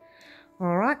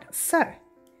 All right, so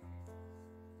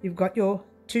you've got your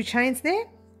 2 chains there.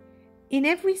 In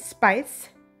every space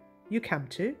you come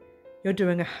to, you're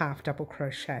doing a half double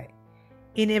crochet.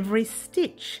 In every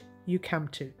stitch you come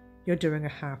to, you're doing a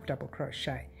half double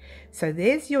crochet. So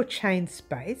there's your chain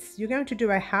space. You're going to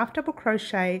do a half double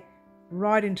crochet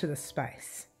right into the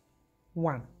space.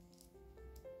 1.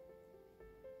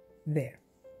 There.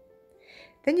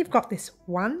 Then you've got this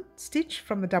 1 stitch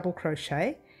from the double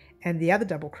crochet and the other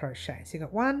double crochet. So you've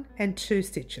got 1 and 2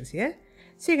 stitches, yeah?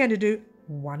 So you're going to do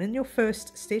 1 in your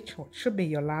first stitch, or it should be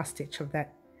your last stitch of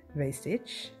that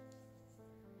V-stitch,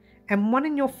 and 1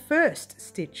 in your first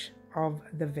stitch of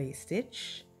the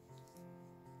V-stitch,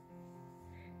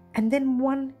 and then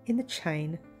 1 in the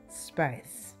chain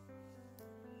space.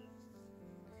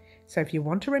 So if you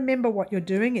want to remember what you're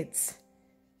doing, it's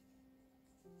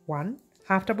 1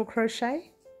 half double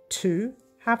crochet, 2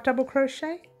 half double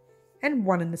crochet, and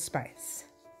 1 in the space.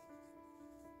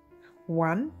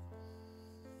 1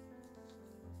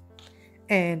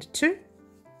 and 2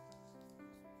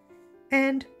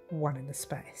 and 1 in the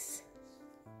space.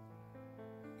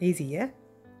 Easy, yeah?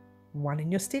 1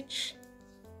 in your stitch,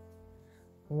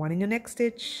 1 in your next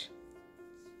stitch,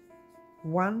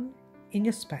 1 in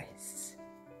your space,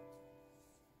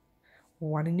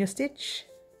 1 in your stitch,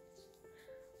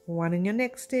 1 in your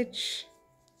next stitch,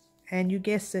 and you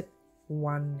guessed it,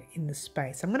 1 in the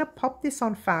space. I'm going to pop this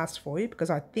on fast for you because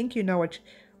I think you know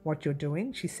what you're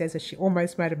doing. She says that she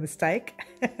almost made a mistake.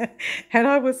 And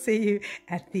I will see you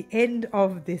at the end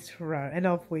of this row, and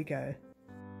off we go.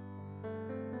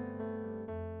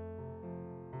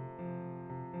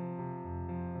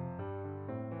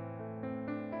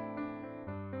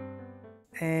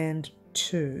 And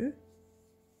 2,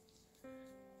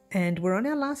 and we're on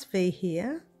our last V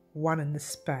here. 1 in the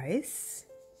space.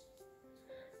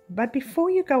 But before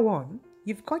you go on,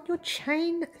 you've got your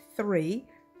chain 2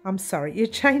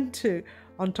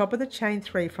 on top of the chain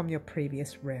 3 from your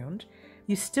previous round.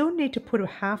 You still need to put a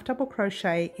half double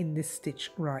crochet in this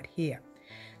stitch right here.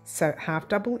 So half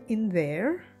double in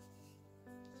there,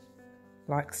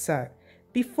 like so.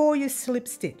 Before you slip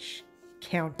stitch,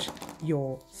 count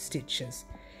your stitches.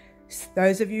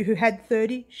 Those of you who had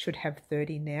 30 should have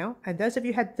 30 now, and those of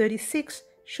you who had 36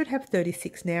 should have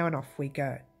 36 now, and off we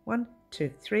go. 1,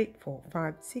 2, 3, 4,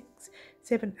 5, 6,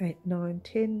 7, 8, 9,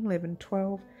 10, 11,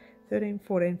 12, 13,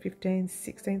 14, 15,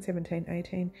 16, 17,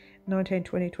 18, 19,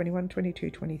 20, 21,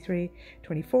 22, 23,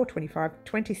 24, 25,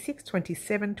 26,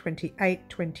 27, 28,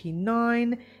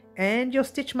 29, and your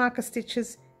stitch marker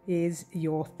stitches is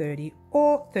your 30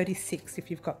 or 36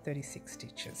 if you've got 36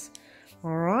 stitches.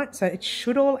 All right, so it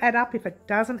should all add up. If it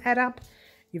doesn't add up,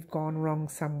 you've gone wrong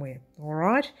somewhere. All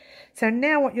right, so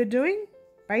now what you're doing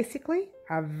basically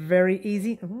are very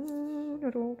easy.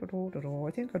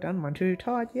 I think I've done one too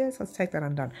tight. Yes, let's take that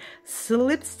undone.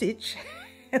 Slip stitch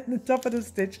at the top of the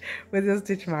stitch with your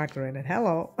stitch marker in it.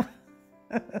 Hello.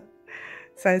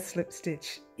 So slip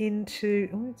stitch into,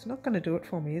 oh, it's not going to do it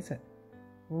for me, is it?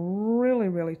 Really,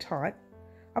 really tight.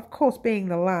 Of course, being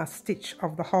the last stitch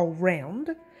of the whole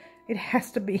round, it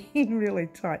has to be really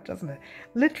tight, doesn't it?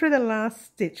 Literally the last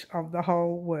stitch of the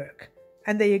whole work.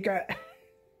 And there you go.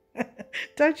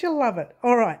 Don't you love it?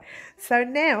 All right. So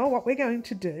now what we're going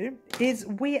to do is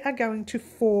we are going to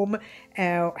form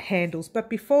our handles. But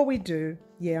before we do,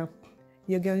 yeah,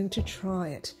 you're going to try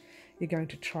it. You're going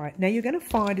to try it. Now you're going to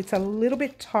find it's a little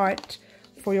bit tight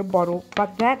for your bottle,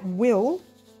 but that will,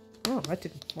 oh, that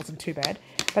wasn't too bad,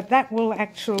 but that will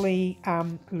actually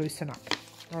loosen up.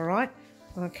 All right.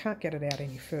 Well, I can't get it out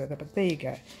any further, but there you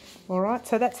go. All right.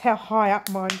 So that's how high up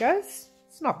mine goes.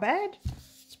 It's not bad.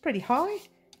 It's pretty high.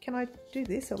 Can I do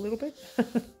this a little bit?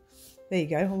 There you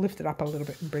go. I'll lift it up a little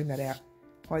bit and bring that out.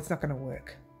 Oh, it's not going to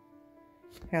work.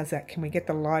 How's that? Can we get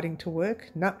the lighting to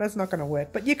work? No, that's not going to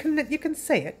work. But you can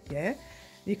see it, yeah?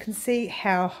 You can see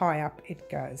how high up it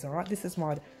goes, all right? This is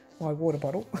my water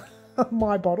bottle,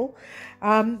 my bottle.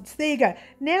 So there you go.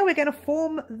 Now we're going to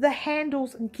form the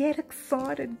handles. Get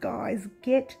excited, guys.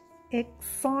 Get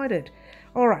excited.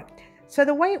 All right. So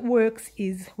the way it works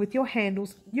is with your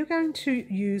handles, you're going to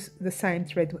use the same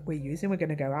thread that we're using. We're going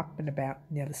to go up and about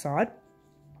on the other side.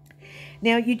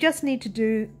 Now you just need to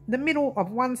do the middle of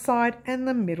one side and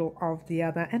the middle of the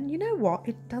other. And you know what?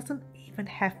 It doesn't even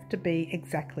have to be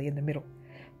exactly in the middle.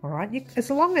 All right. As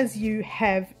long as you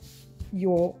have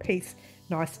your piece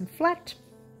nice and flat,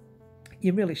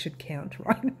 you really should count,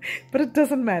 right? But it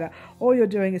doesn't matter. All you're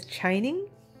doing is chaining.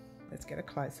 Let's get a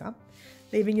close up.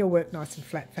 Leaving your work nice and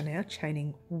flat for now,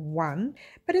 chaining one.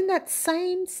 But in that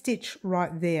same stitch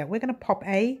right there, we're going to pop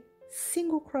a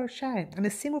single crochet. And a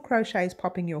single crochet is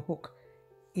popping your hook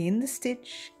in the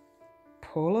stitch,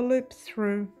 pull a loop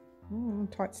through,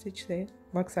 tight stitch there,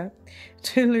 like so.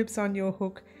 2 loops on your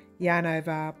hook, yarn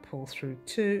over, pull through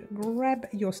 2, grab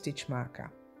your stitch marker,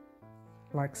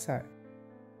 like so.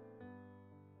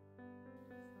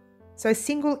 So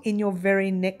single in your very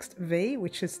next V,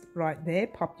 which is right there,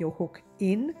 pop your hook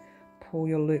in, pull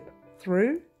your loop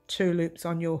through, 2 loops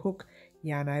on your hook,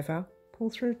 yarn over, pull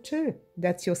through 2.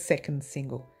 That's your second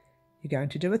single. You're going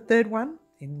to do a third one,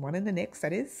 one in the next,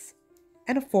 that is,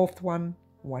 and a fourth one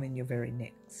in your very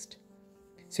next.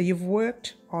 So you've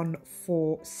worked on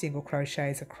 4 single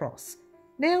crochets across.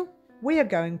 Now we are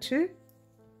going to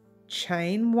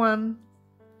chain 1,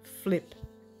 flip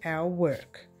our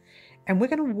work. And we're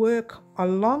going to work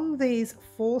along these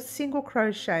 4 single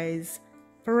crochets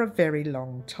for a very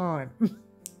long time.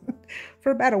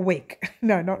 For about a week.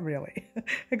 No, not really.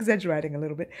 Exaggerating a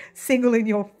little bit. Single in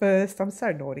your first. I'm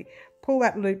so naughty. Pull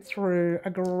that loop through.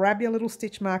 Grab your little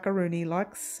stitch marker-rooney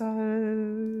like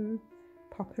so.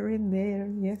 Pop her in there.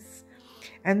 Yes.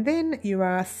 And then you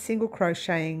are single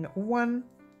crocheting 1,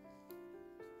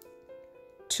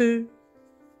 2,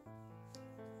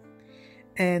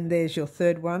 and there's your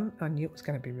third one. I knew it was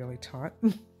going to be really tight.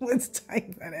 Let's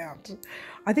take that out.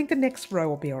 I think the next row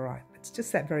will be all right. It's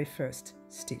just that very first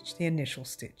stitch, the initial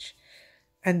stitch.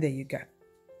 And there you go.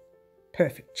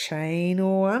 Perfect. Chain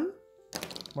 1.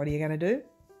 What are you going to do?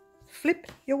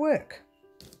 Flip your work.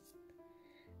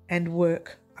 And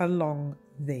work along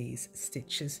these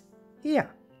stitches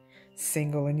here.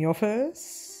 Single in your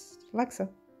first, like so.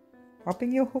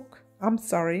 Popping your hook. I'm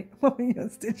sorry, popping your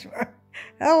stitch mark.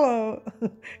 Hello,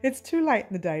 it's too late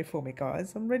in the day for me,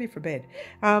 guys. I'm ready for bed.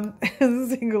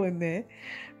 Single in there,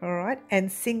 all right,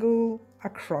 and single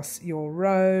across your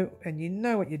row, and you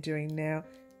know what you're doing now.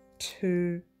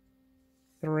 2,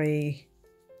 3,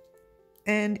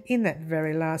 and in that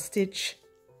very last stitch,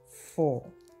 4.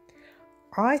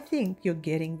 I think you're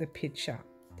getting the picture.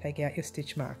 Take out your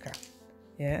stitch marker,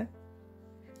 yeah.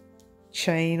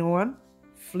 Chain 1,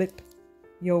 flip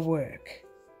your work.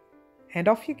 And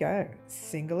off you go.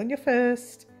 Single in your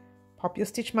first, pop your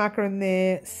stitch marker in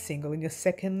there, single in your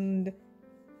second,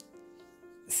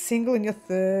 single in your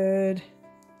third,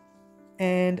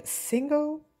 and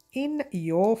single in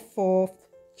your fourth,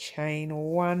 chain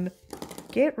 1.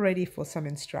 Get ready for some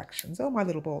instructions. Oh, my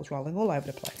little ball's rolling all over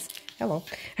the place. Hello.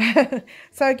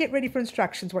 So get ready for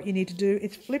instructions. What you need to do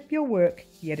is flip your work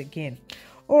yet again.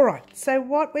 All right, so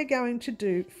what we're going to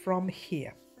do from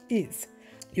here is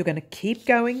you're going to keep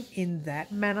going in that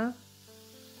manner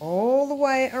all the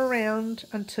way around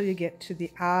until you get to the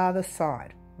other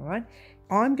side, all right?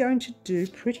 I'm going to do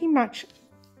pretty much,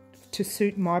 to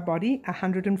suit my body,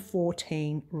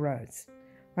 114 rows,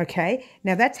 okay?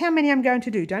 Now that's how many I'm going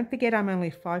to do. Don't forget I'm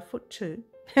only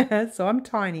 5'2", so I'm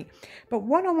tiny. But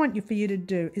what I want for you to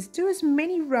do is do as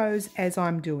many rows as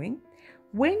I'm doing.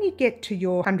 When you get to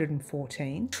your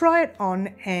 114, try it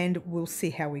on and we'll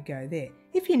see how we go there.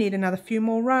 If you need another few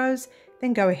more rows,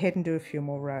 then go ahead and do a few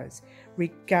more rows.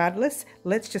 Regardless,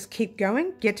 let's just keep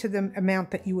going, get to the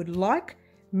amount that you would like,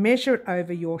 measure it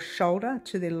over your shoulder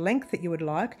to the length that you would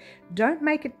like. Don't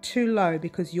make it too low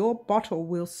because your bottle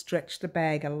will stretch the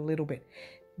bag a little bit.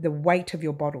 the weight of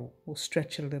your bottle will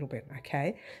stretch it a little bit,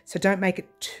 okay? So don't make it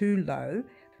too low,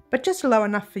 but just low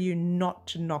enough for you not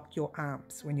to knock your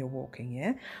arms when you're walking,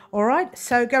 yeah? All right,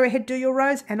 so go ahead, do your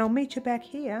rows, and I'll meet you back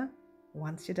here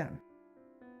once you're done.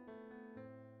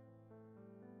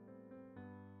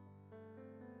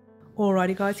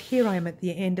 Alrighty guys, here I am at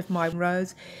the end of my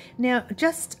rows. Now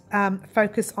just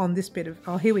focus on this bit of,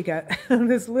 oh here we go,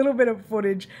 this little bit of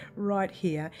footage right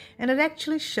here, and it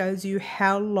actually shows you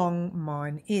how long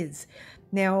mine is.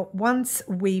 Now once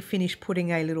we finish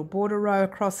putting a little border row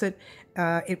across it,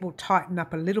 it will tighten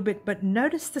up a little bit, but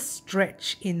notice the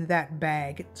stretch in that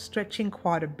bag. It's stretching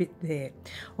quite a bit there.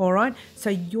 Alright, so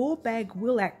your bag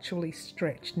will actually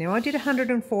stretch. Now I did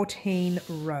 114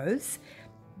 rows.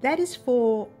 That is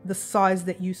for the size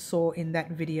that you saw in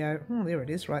that video. Oh, there it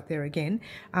is right there again.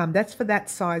 That's for that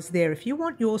size there. If you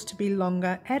want yours to be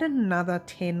longer, add another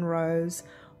 10 rows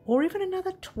or even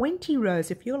another 20 rows.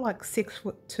 If you're like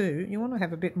 6'2", you want to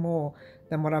have a bit more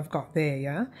than what I've got there,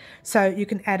 yeah? So you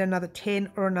can add another 10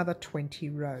 or another 20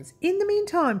 rows. In the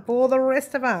meantime, for the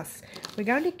rest of us, we're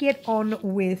going to get on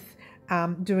with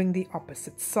doing the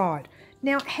opposite side.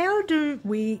 Now, how do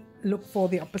we look for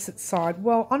the opposite side?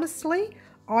 Well, honestly,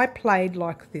 I played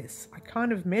like this. I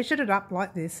kind of measured it up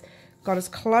like this, got as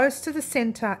close to the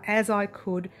center as I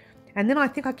could, and then I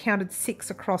think I counted 6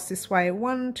 across this way.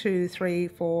 1, 2, 3,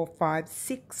 4, 5,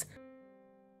 6.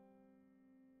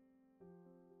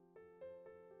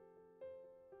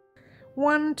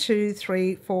 One, 2,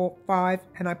 3, 4, 5,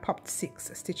 and I popped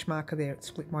 6, a stitch marker there. It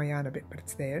split my yarn a bit, but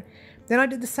it's there. Then I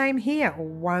did the same here.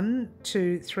 1,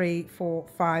 2, 3, 4,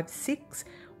 5, 6.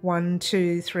 1,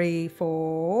 2, 3,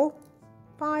 4,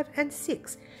 5 and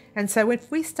 6. And so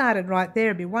if we started right there,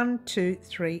 it'd be 1, 2,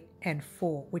 3 and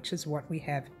 4, which is what we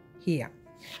have here.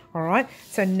 All right,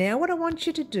 so now what I want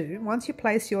you to do, once you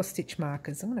place your stitch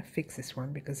markers, I'm going to fix this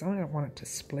one because I don't want it to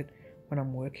split when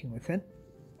I'm working with it.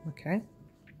 Okay,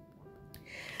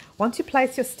 once you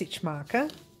place your stitch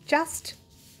markers, just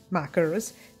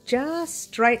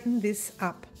straighten this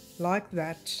up like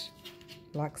that,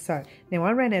 like so. Now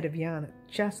I ran out of yarn at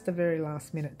just the very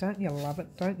last minute. Don't you love it?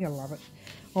 Don't you love it?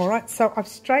 All right, so I've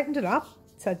straightened it up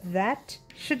so that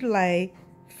should lay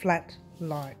flat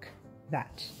like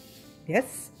that.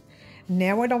 Yes.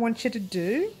 Now what I want you to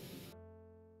do,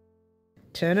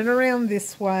 turn it around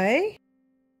this way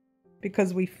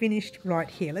because we finished right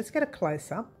here. Let's get a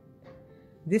close up.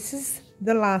 This is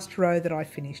the last row that I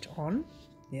finished on.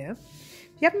 Yeah.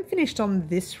 If you haven't finished on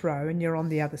this row and you're on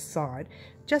the other side,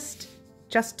 just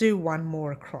do one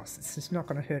more across. This is not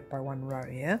going to hurt by one row,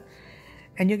 yeah?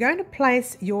 And you're going to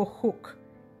place your hook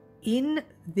in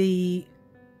the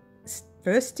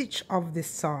first stitch of this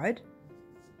side,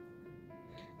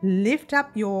 lift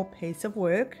up your piece of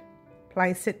work,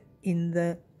 place it in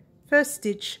the first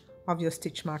stitch of your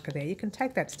stitch marker there. You can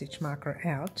take that stitch marker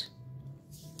out,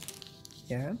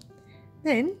 yeah?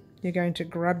 Then you're going to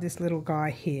grab this little guy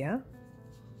here.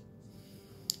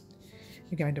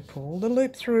 You're going to pull the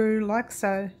loop through like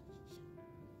so.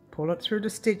 Pull it through the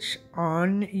stitch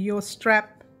on your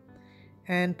strap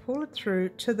and pull it through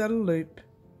to the loop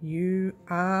you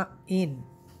are in,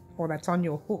 or that's on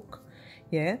your hook,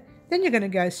 yeah? Then you're going to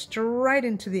go straight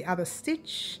into the other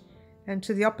stitch and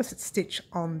to the opposite stitch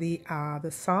on the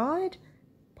other side.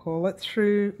 Pull it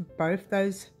through both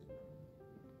those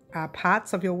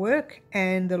parts of your work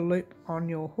and the loop on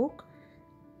your hook.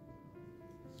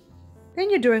 Then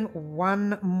you're doing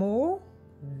one more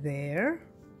there.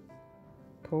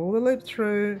 Pull the loop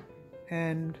through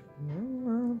and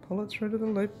pull it through to the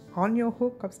loop on your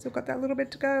hook. I've still got that little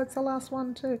bit to go. It's the last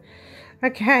one too.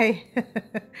 Okay.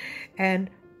 And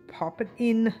pop it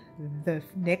in the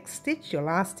next stitch, your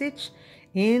last stitch,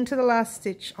 into the last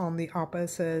stitch on the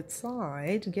opposite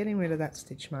side, getting rid of that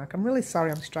stitch mark. I'm really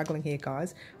sorry I'm struggling here,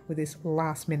 guys, with this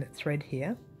last minute thread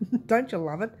here. Don't you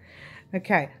love it?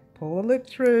 Okay, pull the loop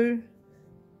through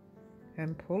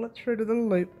and pull it through to the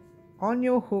loop on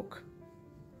your hook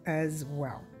as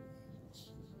well.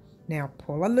 Now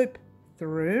pull a loop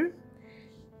through.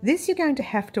 This you're going to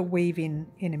have to weave in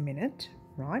a minute,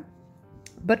 right?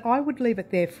 But I would leave it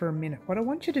there for a minute. What I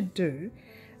want you to do,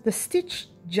 the stitch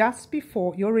just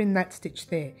before, you're in that stitch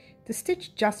there, the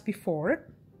stitch just before it,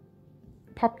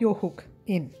 pop your hook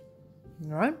in,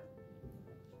 right?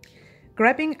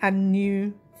 Grabbing a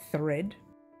new thread,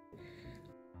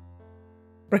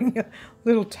 bring your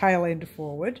little tail end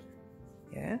forward,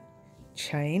 yeah,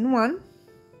 chain one,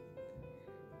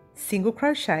 single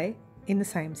crochet in the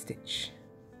same stitch,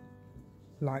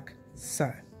 like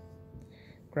so.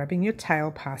 Grabbing your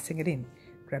tail, passing it in,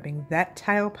 grabbing that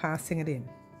tail, passing it in,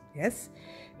 yes?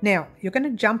 Now, you're going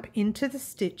to jump into the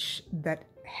stitch that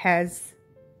has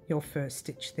your first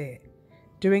stitch there,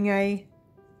 doing a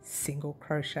single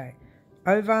crochet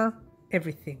over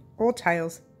everything, all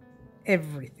tails,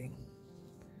 everything.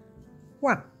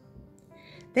 1.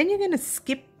 Then you're going to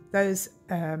skip those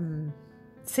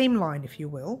seam line, if you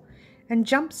will, and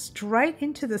jump straight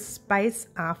into the space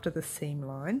after the seam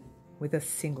line with a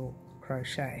single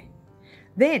crochet.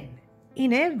 Then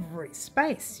in every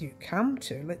space you come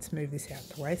to, let's move this out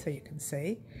of the way so you can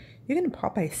see, you're going to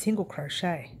pop a single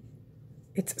crochet.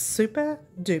 It's super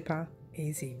duper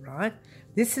easy, right?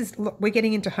 This is, look, we're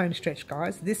getting into home stretch,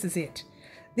 guys. This is it.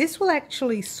 This will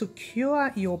actually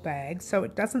secure your bag so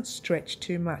it doesn't stretch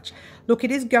too much. Look,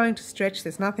 it is going to stretch.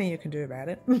 There's nothing you can do about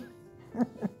it.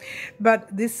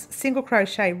 But this single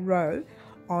crochet row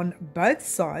on both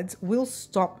sides will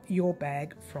stop your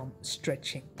bag from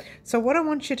stretching. So what I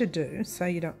want you to do, so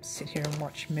you don't sit here and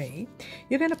watch me,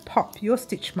 you're going to pop your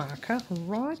stitch marker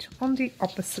right on the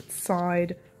opposite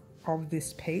side of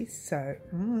this piece. So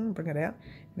bring it out.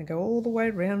 I'm going to go all the way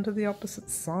around to the opposite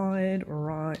side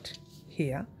right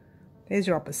here. There's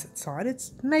your opposite side.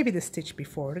 It's maybe the stitch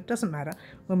before it. It doesn't matter.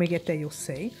 When we get there, you'll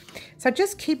see. So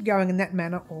just keep going in that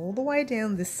manner all the way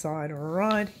down this side,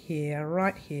 right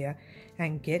here,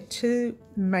 and get to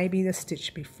maybe the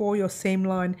stitch before your seam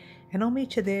line, and I'll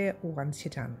meet you there once you're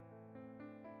done.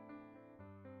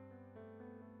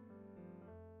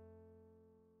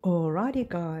 Alrighty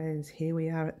guys, here we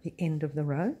are at the end of the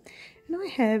row, and I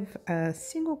have a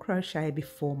single crochet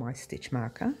before my stitch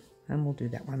marker, and we'll do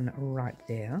that one right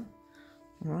there.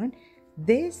 Alright,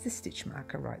 there's the stitch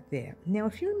marker right there. Now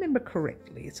if you remember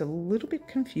correctly, it's a little bit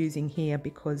confusing here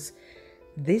because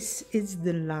this is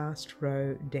the last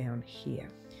row down here.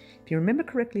 If you remember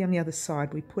correctly, on the other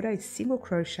side we put a single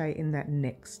crochet in that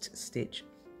next stitch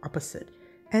opposite,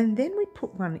 and then we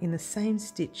put one in the same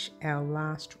stitch our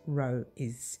last row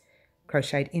is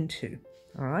crocheted into.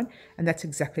 Alright, and that's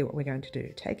exactly what we're going to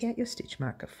do. Take out your stitch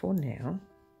marker for now.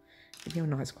 Give you a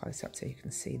nice close up so you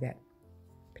can see that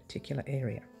particular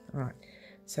area. Alright,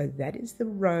 so that is the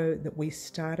row that we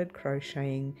started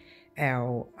crocheting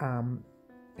our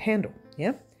handle.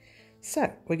 Yeah,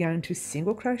 so we're going to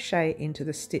single crochet into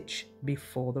the stitch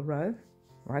before the row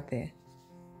right there,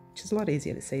 which is a lot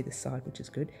easier to see this side, which is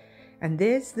good. And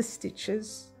there's the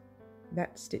stitches.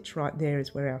 That stitch right there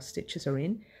is where our stitches are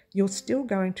in. You're still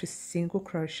going to single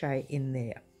crochet in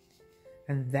there,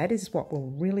 and that is what will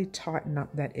really tighten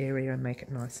up that area and make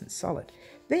it nice and solid.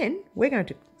 Then we're going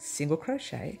to single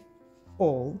crochet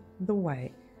all the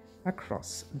way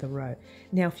across the row.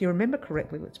 Now if you remember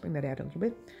correctly, let's bring that out a little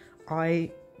bit,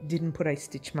 I didn't put a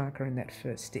stitch marker in that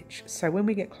first stitch, so when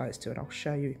we get close to it I'll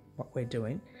show you what we're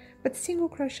doing. But single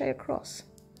crochet across,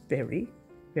 very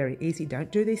easy.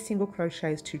 Don't do these single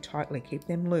crochets too tightly, keep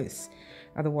them loose,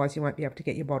 otherwise you won't be able to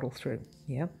get your bottle through.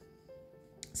 Yeah,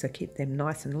 so keep them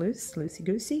nice and loose,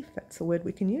 loosey-goosey, if that's a word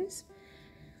we can use.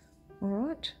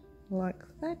 Alright, like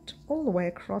that, all the way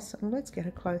across, and let's get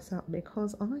a close-up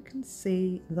because I can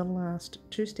see the last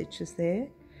 2 stitches there.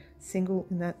 Single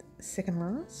in that second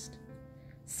last,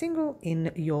 single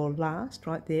in your last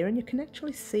right there, and you can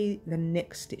actually see the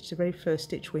next stitch, the very first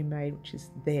stitch we made, which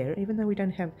is there, even though we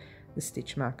don't have the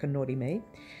stitch marker, naughty me.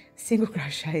 Single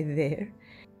crochet there.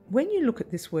 When you look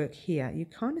at this work here, you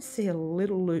kind of see a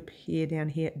little loop here, down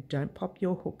here. Don't pop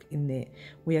your hook in there.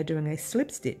 We are doing a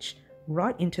slip stitch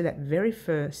right into that very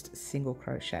first single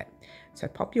crochet. So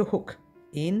pop your hook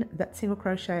in that single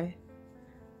crochet,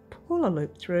 pull a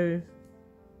loop through,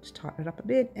 just tighten it up a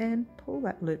bit and pull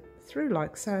that loop through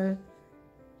like so.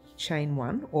 Chain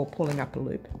 1, or pulling up a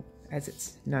loop as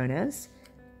it's known as.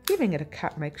 Giving it a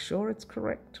cut, make sure it's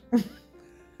correct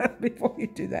before you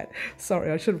do that.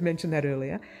 Sorry, I should have mentioned that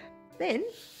earlier. Then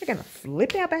we're going to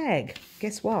flip our bag.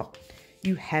 Guess what?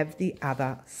 You have the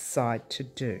other side to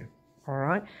do. All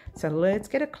right, so let's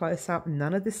get a close-up.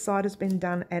 None of this side has been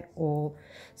done at all.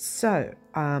 So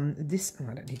this,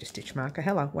 oh, I don't need a stitch marker.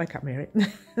 Hello, wake up, Mary.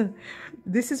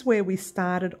 This is where we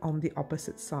started on the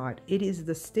opposite side. It is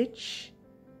the stitch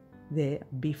there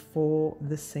before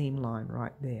the seam line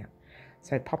right there.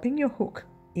 So popping your hook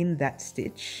in that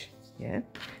stitch, yeah,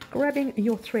 grabbing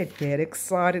your thread. Get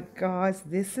excited, guys.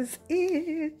 This is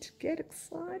it. Get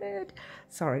excited.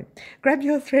 Sorry. Grab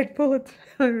your thread, pull it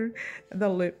through the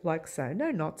loop like so.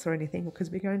 No knots or anything, because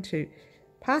we're going to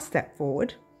pass that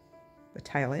forward, the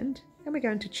tail end, and we're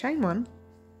going to chain 1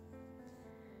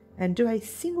 and do a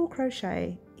single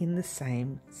crochet in the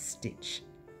same stitch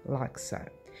like so.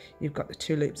 You've got the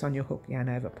 2 loops on your hook, yarn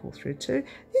over, pull through 2.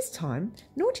 This time,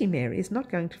 naughty Mary is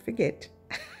not going to forget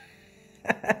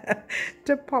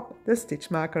to pop the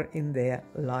stitch marker in there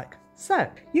like so.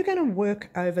 You're going to work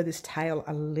over this tail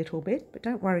a little bit, but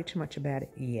don't worry too much about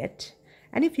it yet.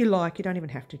 And if you like, you don't even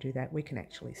have to do that. We can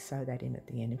actually sew that in at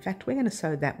the end. In fact, we're going to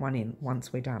sew that one in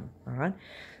once we're done, all right?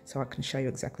 So I can show you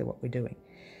exactly what we're doing.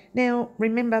 Now,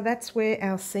 remember, that's where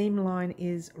our seam line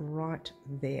is right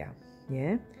there,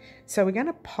 yeah? So we're going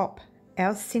to pop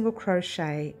our single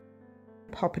crochet,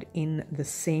 pop it in the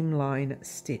seam line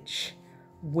stitch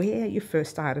where you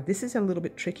first started. This is a little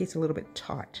bit tricky, it's a little bit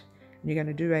tight. And you're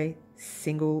going to do a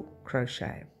single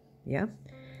crochet, yeah?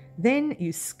 Then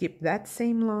you skip that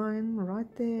seam line right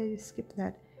there, you skip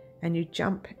that, and you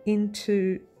jump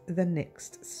into the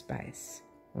next space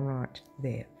right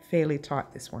there. Fairly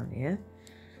tight, this one, yeah?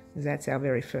 Because that's our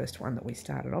very first one that we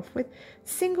started off with.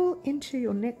 Single into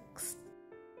your next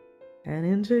and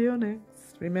into your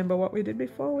next. Remember what we did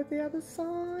before with the other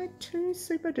side? Too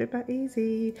super duper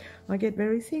easy. I get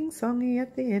very sing-songy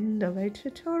at the end of a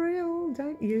tutorial,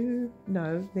 don't you?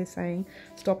 No, they're saying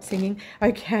stop singing.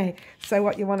 Okay, so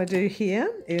what you want to do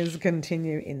here is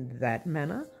continue in that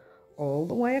manner all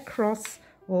the way across,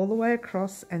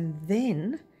 and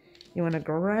then you want to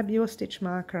grab your stitch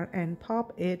marker and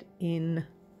pop it in,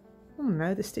 I don't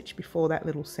know, the stitch before that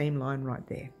little seam line right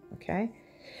there, okay?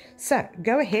 So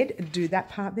go ahead, do that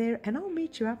part there, and I'll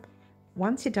meet you up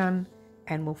once you're done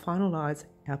and we'll finalize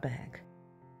our bag.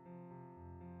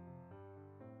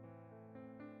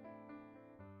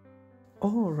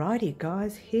 Alrighty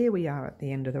guys, here we are at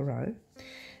the end of the row.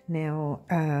 Now,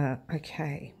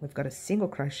 okay, we've got a single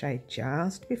crochet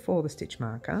just before the stitch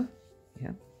marker,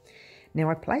 yeah.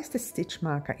 Now I placed the stitch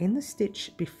marker in the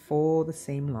stitch before the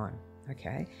seam line,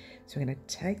 okay. So we're going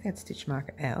to take that stitch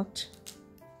marker out.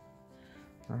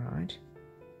 All right,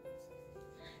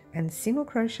 and single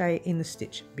crochet in the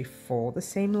stitch before the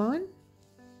seam line,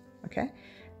 okay?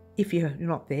 If you're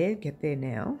not there, get there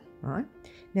now, right?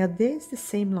 Now there's the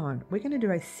seam line. We're going to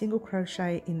do a single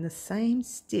crochet in the same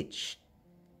stitch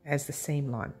as the seam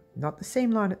line, not the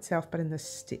seam line itself, but in the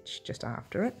stitch just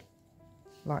after it,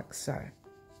 like so.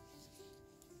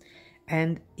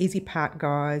 And easy part,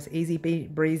 guys, easy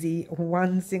breezy,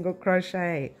 one single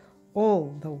crochet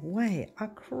all the way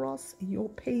across your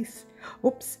piece.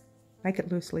 Oops, make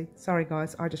it loosely. Sorry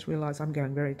guys, I just realized I'm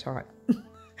going very tight.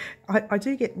 I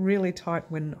do get really tight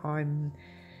when I'm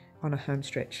on a home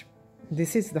stretch.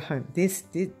 This is the home. This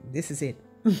is it.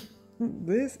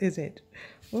 This is it.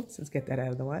 Oops, let's get that out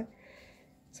of the way.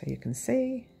 So you can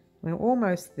see we're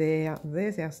almost there.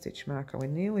 There's our stitch marker. We're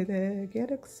nearly there. Get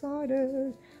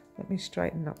excited. Let me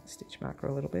straighten up the stitch marker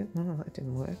a little bit. Oh, that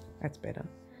didn't work. That's better.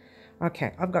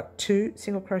 Okay, I've got 2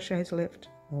 single crochets left.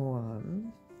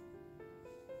 1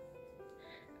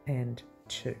 and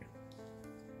 2.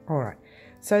 All right,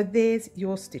 so there's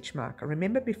your stitch marker.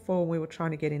 Remember before we were trying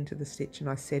to get into the stitch and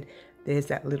I said there's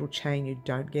that little chain you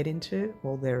don't get into?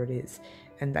 Well, there it is.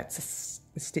 And that's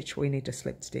a stitch we need to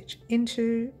slip stitch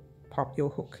into, pop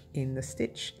your hook in the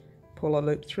stitch, pull a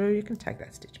loop through. You can take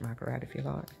that stitch marker out if you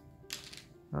like.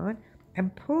 All right,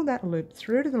 and pull that loop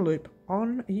through to the loop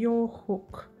on your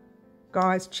hook.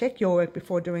 Guys, check your work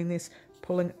before doing this.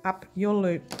 Pulling up your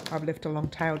loop. I've left a long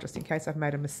tail just in case I've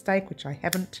made a mistake, which I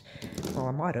haven't. Well,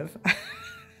 I might have.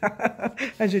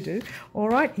 As you do. All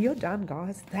right, you're done,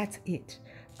 guys. That's it.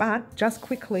 But just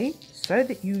quickly, so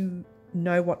that you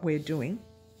know what we're doing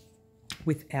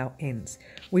with our ends.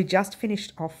 We just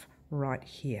finished off right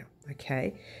here,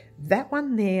 okay? That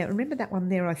one there, remember that one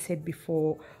there I said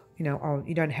before, you know, oh,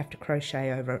 you don't have to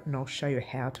crochet over it, and I'll show you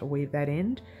how to weave that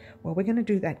end. Well, we're going to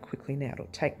do that quickly now. It'll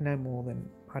take no more than,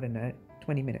 I don't know,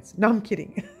 20 minutes. No, I'm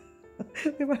kidding.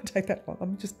 It won't take that long.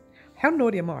 I'm just, how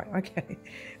naughty am I? Okay.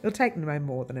 It'll take no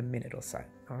more than a minute or so.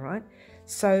 All right.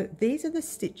 So these are the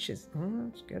stitches. Oh,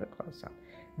 let's get a close up.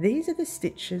 These are the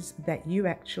stitches that you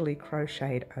actually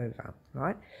crocheted over,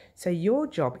 right? So your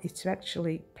job is to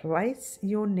actually place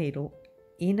your needle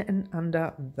in and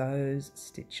under those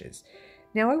stitches.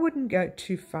 Now, I wouldn't go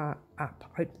too far up.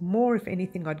 More, if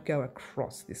anything, I'd go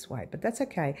across this way, but that's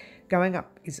okay. Going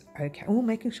up is okay. Oh,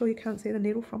 making sure you can't see the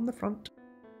needle from the front.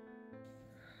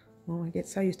 Well, I get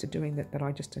so used to doing that that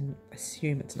I just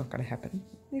assume it's not going to happen.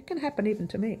 It can happen even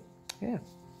to me. Yeah.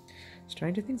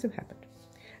 Stranger things have happened.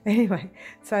 Anyway,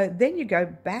 so then you go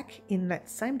back in that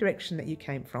same direction that you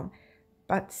came from,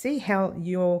 but see how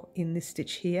you're in this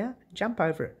stitch here? Jump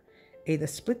over it. Either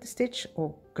split the stitch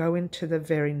or go into the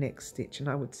very next stitch, and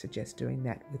I would suggest doing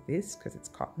that with this because it's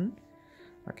cotton.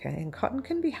 Okay, and cotton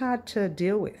can be hard to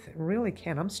deal with. It really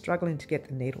can. I'm struggling to get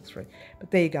the needle through. But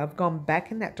there you go. I've gone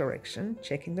back in that direction,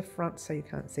 checking the front so you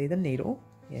can't see the needle.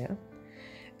 Yeah.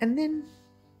 And then,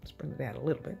 let's bring it out a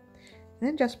little bit. And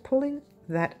then just pulling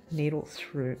that needle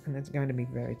through, and it's going to be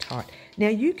very tight. Now,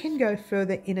 you can go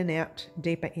further in and out,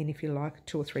 deeper in if you like,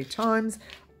 2 or 3 times.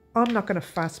 I'm not going to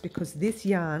fuss because this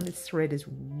yarn, this thread is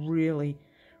really,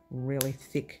 really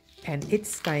thick and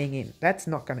it's staying in. That's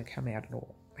not going to come out at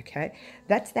all. Okay,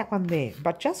 that's that one there.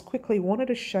 But just quickly wanted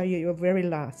to show you your very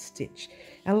last stitch.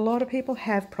 And a lot of people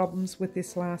have problems with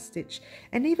this last stitch.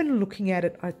 And even looking at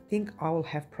it, I think I will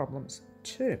have problems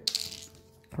too.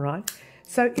 All right.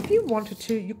 So if you wanted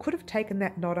to, you could have taken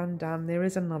that knot undone. There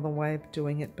is another way of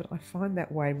doing it, but I find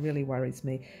that way really worries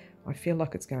me. I feel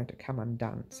like it's going to come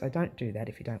undone. So don't do that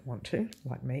if you don't want to,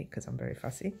 like me, because I'm very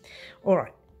fussy. All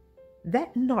right.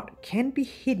 That knot can be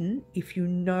hidden if you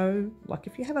know, like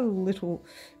if you have a little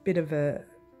bit of a,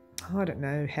 I don't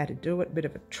know how to do it, bit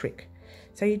of a trick.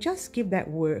 So you just give that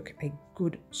work a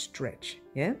good stretch,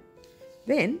 yeah?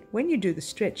 Then when you do the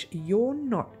stretch, your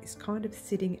knot is kind of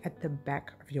sitting at the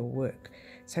back of your work.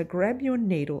 So grab your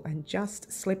needle and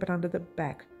just slip it under the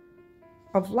back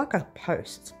of like a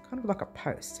post, kind of like a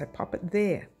post. So pop it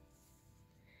there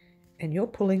and you're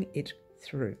pulling it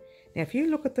through. Now, if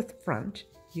you look at the front,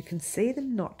 you can see the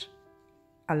knot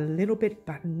a little bit,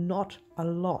 but not a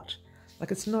lot.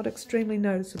 Like it's not extremely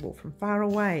noticeable. From far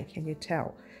away, can you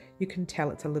tell? You can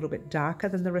tell it's a little bit darker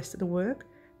than the rest of the work,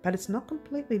 but it's not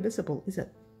completely visible, is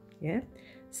it? Yeah?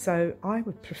 So I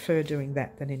would prefer doing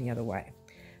that than any other way.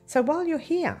 So while you're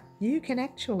here, you can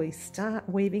actually start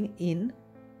weaving in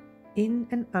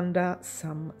and under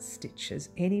some stitches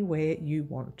anywhere you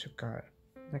want to go,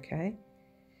 okay?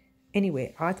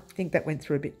 Anywhere. I think that went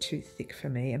through a bit too thick for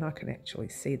me, and I can actually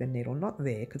see the needle, not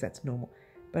there because that's normal,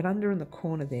 but under in the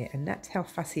corner there, and that's how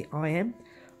fussy I am.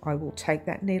 I will take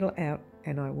that needle out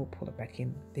and I will pull it back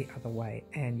in the other way,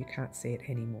 and you can't see it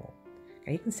anymore.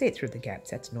 Okay, you can see it through the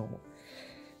gaps, that's normal.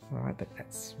 All right, but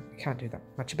that's, you can't do that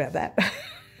much about that.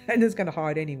 And it's going to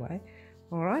hide anyway.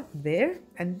 All right, there,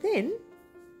 and then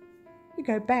you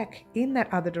go back in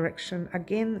that other direction.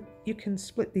 Again, you can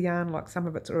split the yarn, like some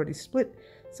of it's already split.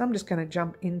 So I'm just going to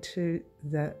jump into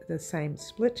the same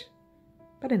split,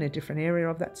 but in a different area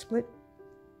of that split.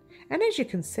 And as you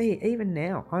can see, even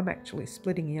now, I'm actually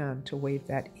splitting yarn to weave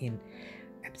that in.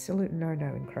 Absolute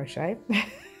no-no in crochet.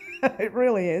 It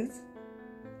really is.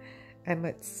 And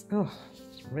let's, oh,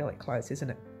 it's really close, isn't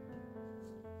it?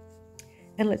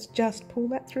 And let's just pull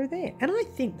that through there. And I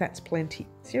think that's plenty.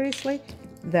 Seriously,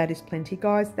 that is plenty,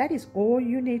 guys. That is all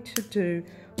you need to do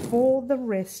for the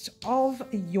rest of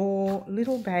your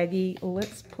little baggie.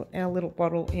 Let's put our little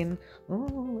bottle in.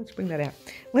 Oh, let's bring that out.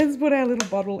 Let's put our little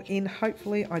bottle in.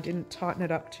 Hopefully I didn't tighten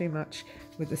it up too much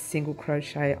with a single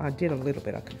crochet. I did a little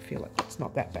bit. I can feel it. It's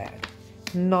not that bad.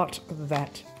 Not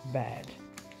that bad.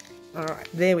 All right,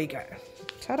 there we go.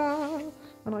 Ta-da!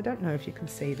 And I don't know if you can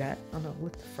see that. I'm going to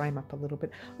lift the frame up a little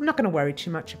bit. I'm not going to worry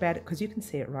too much about it because you can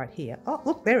see it right here. Oh,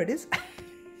 look, there it is.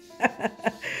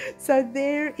 So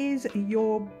there is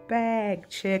your bag.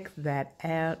 Check that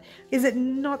out. Is it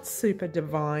not super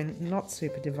divine? Not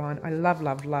super divine. I love,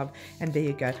 love, love. And there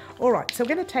you go. All right, so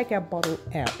we're going to take our bottle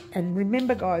out. And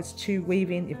remember, guys, to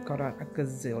weave in. You've got a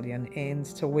gazillion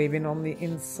ends to weave in on the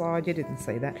inside. You didn't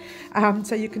see that.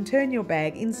 So you can turn your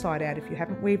bag inside out. If you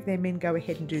haven't weaved them in, go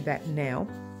ahead and do that now.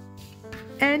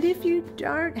 And if you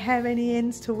don't have any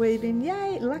ends to weave in,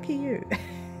 yay, lucky you.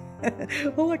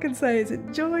 All I can say is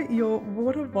enjoy your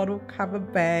water bottle cover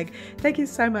bag. Thank you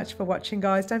so much for watching,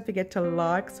 guys. Don't forget to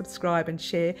like, subscribe and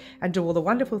share and do all the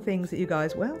wonderful things that you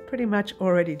guys, well, pretty much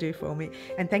already do for me.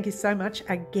 And thank you so much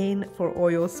again for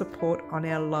all your support on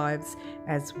our lives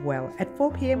as well. At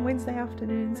 4 p.m. Wednesday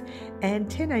afternoons and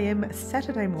 10 a.m.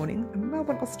 Saturday morning,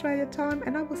 Melbourne, Australia time.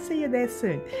 And I will see you there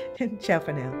soon. Ciao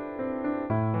for now.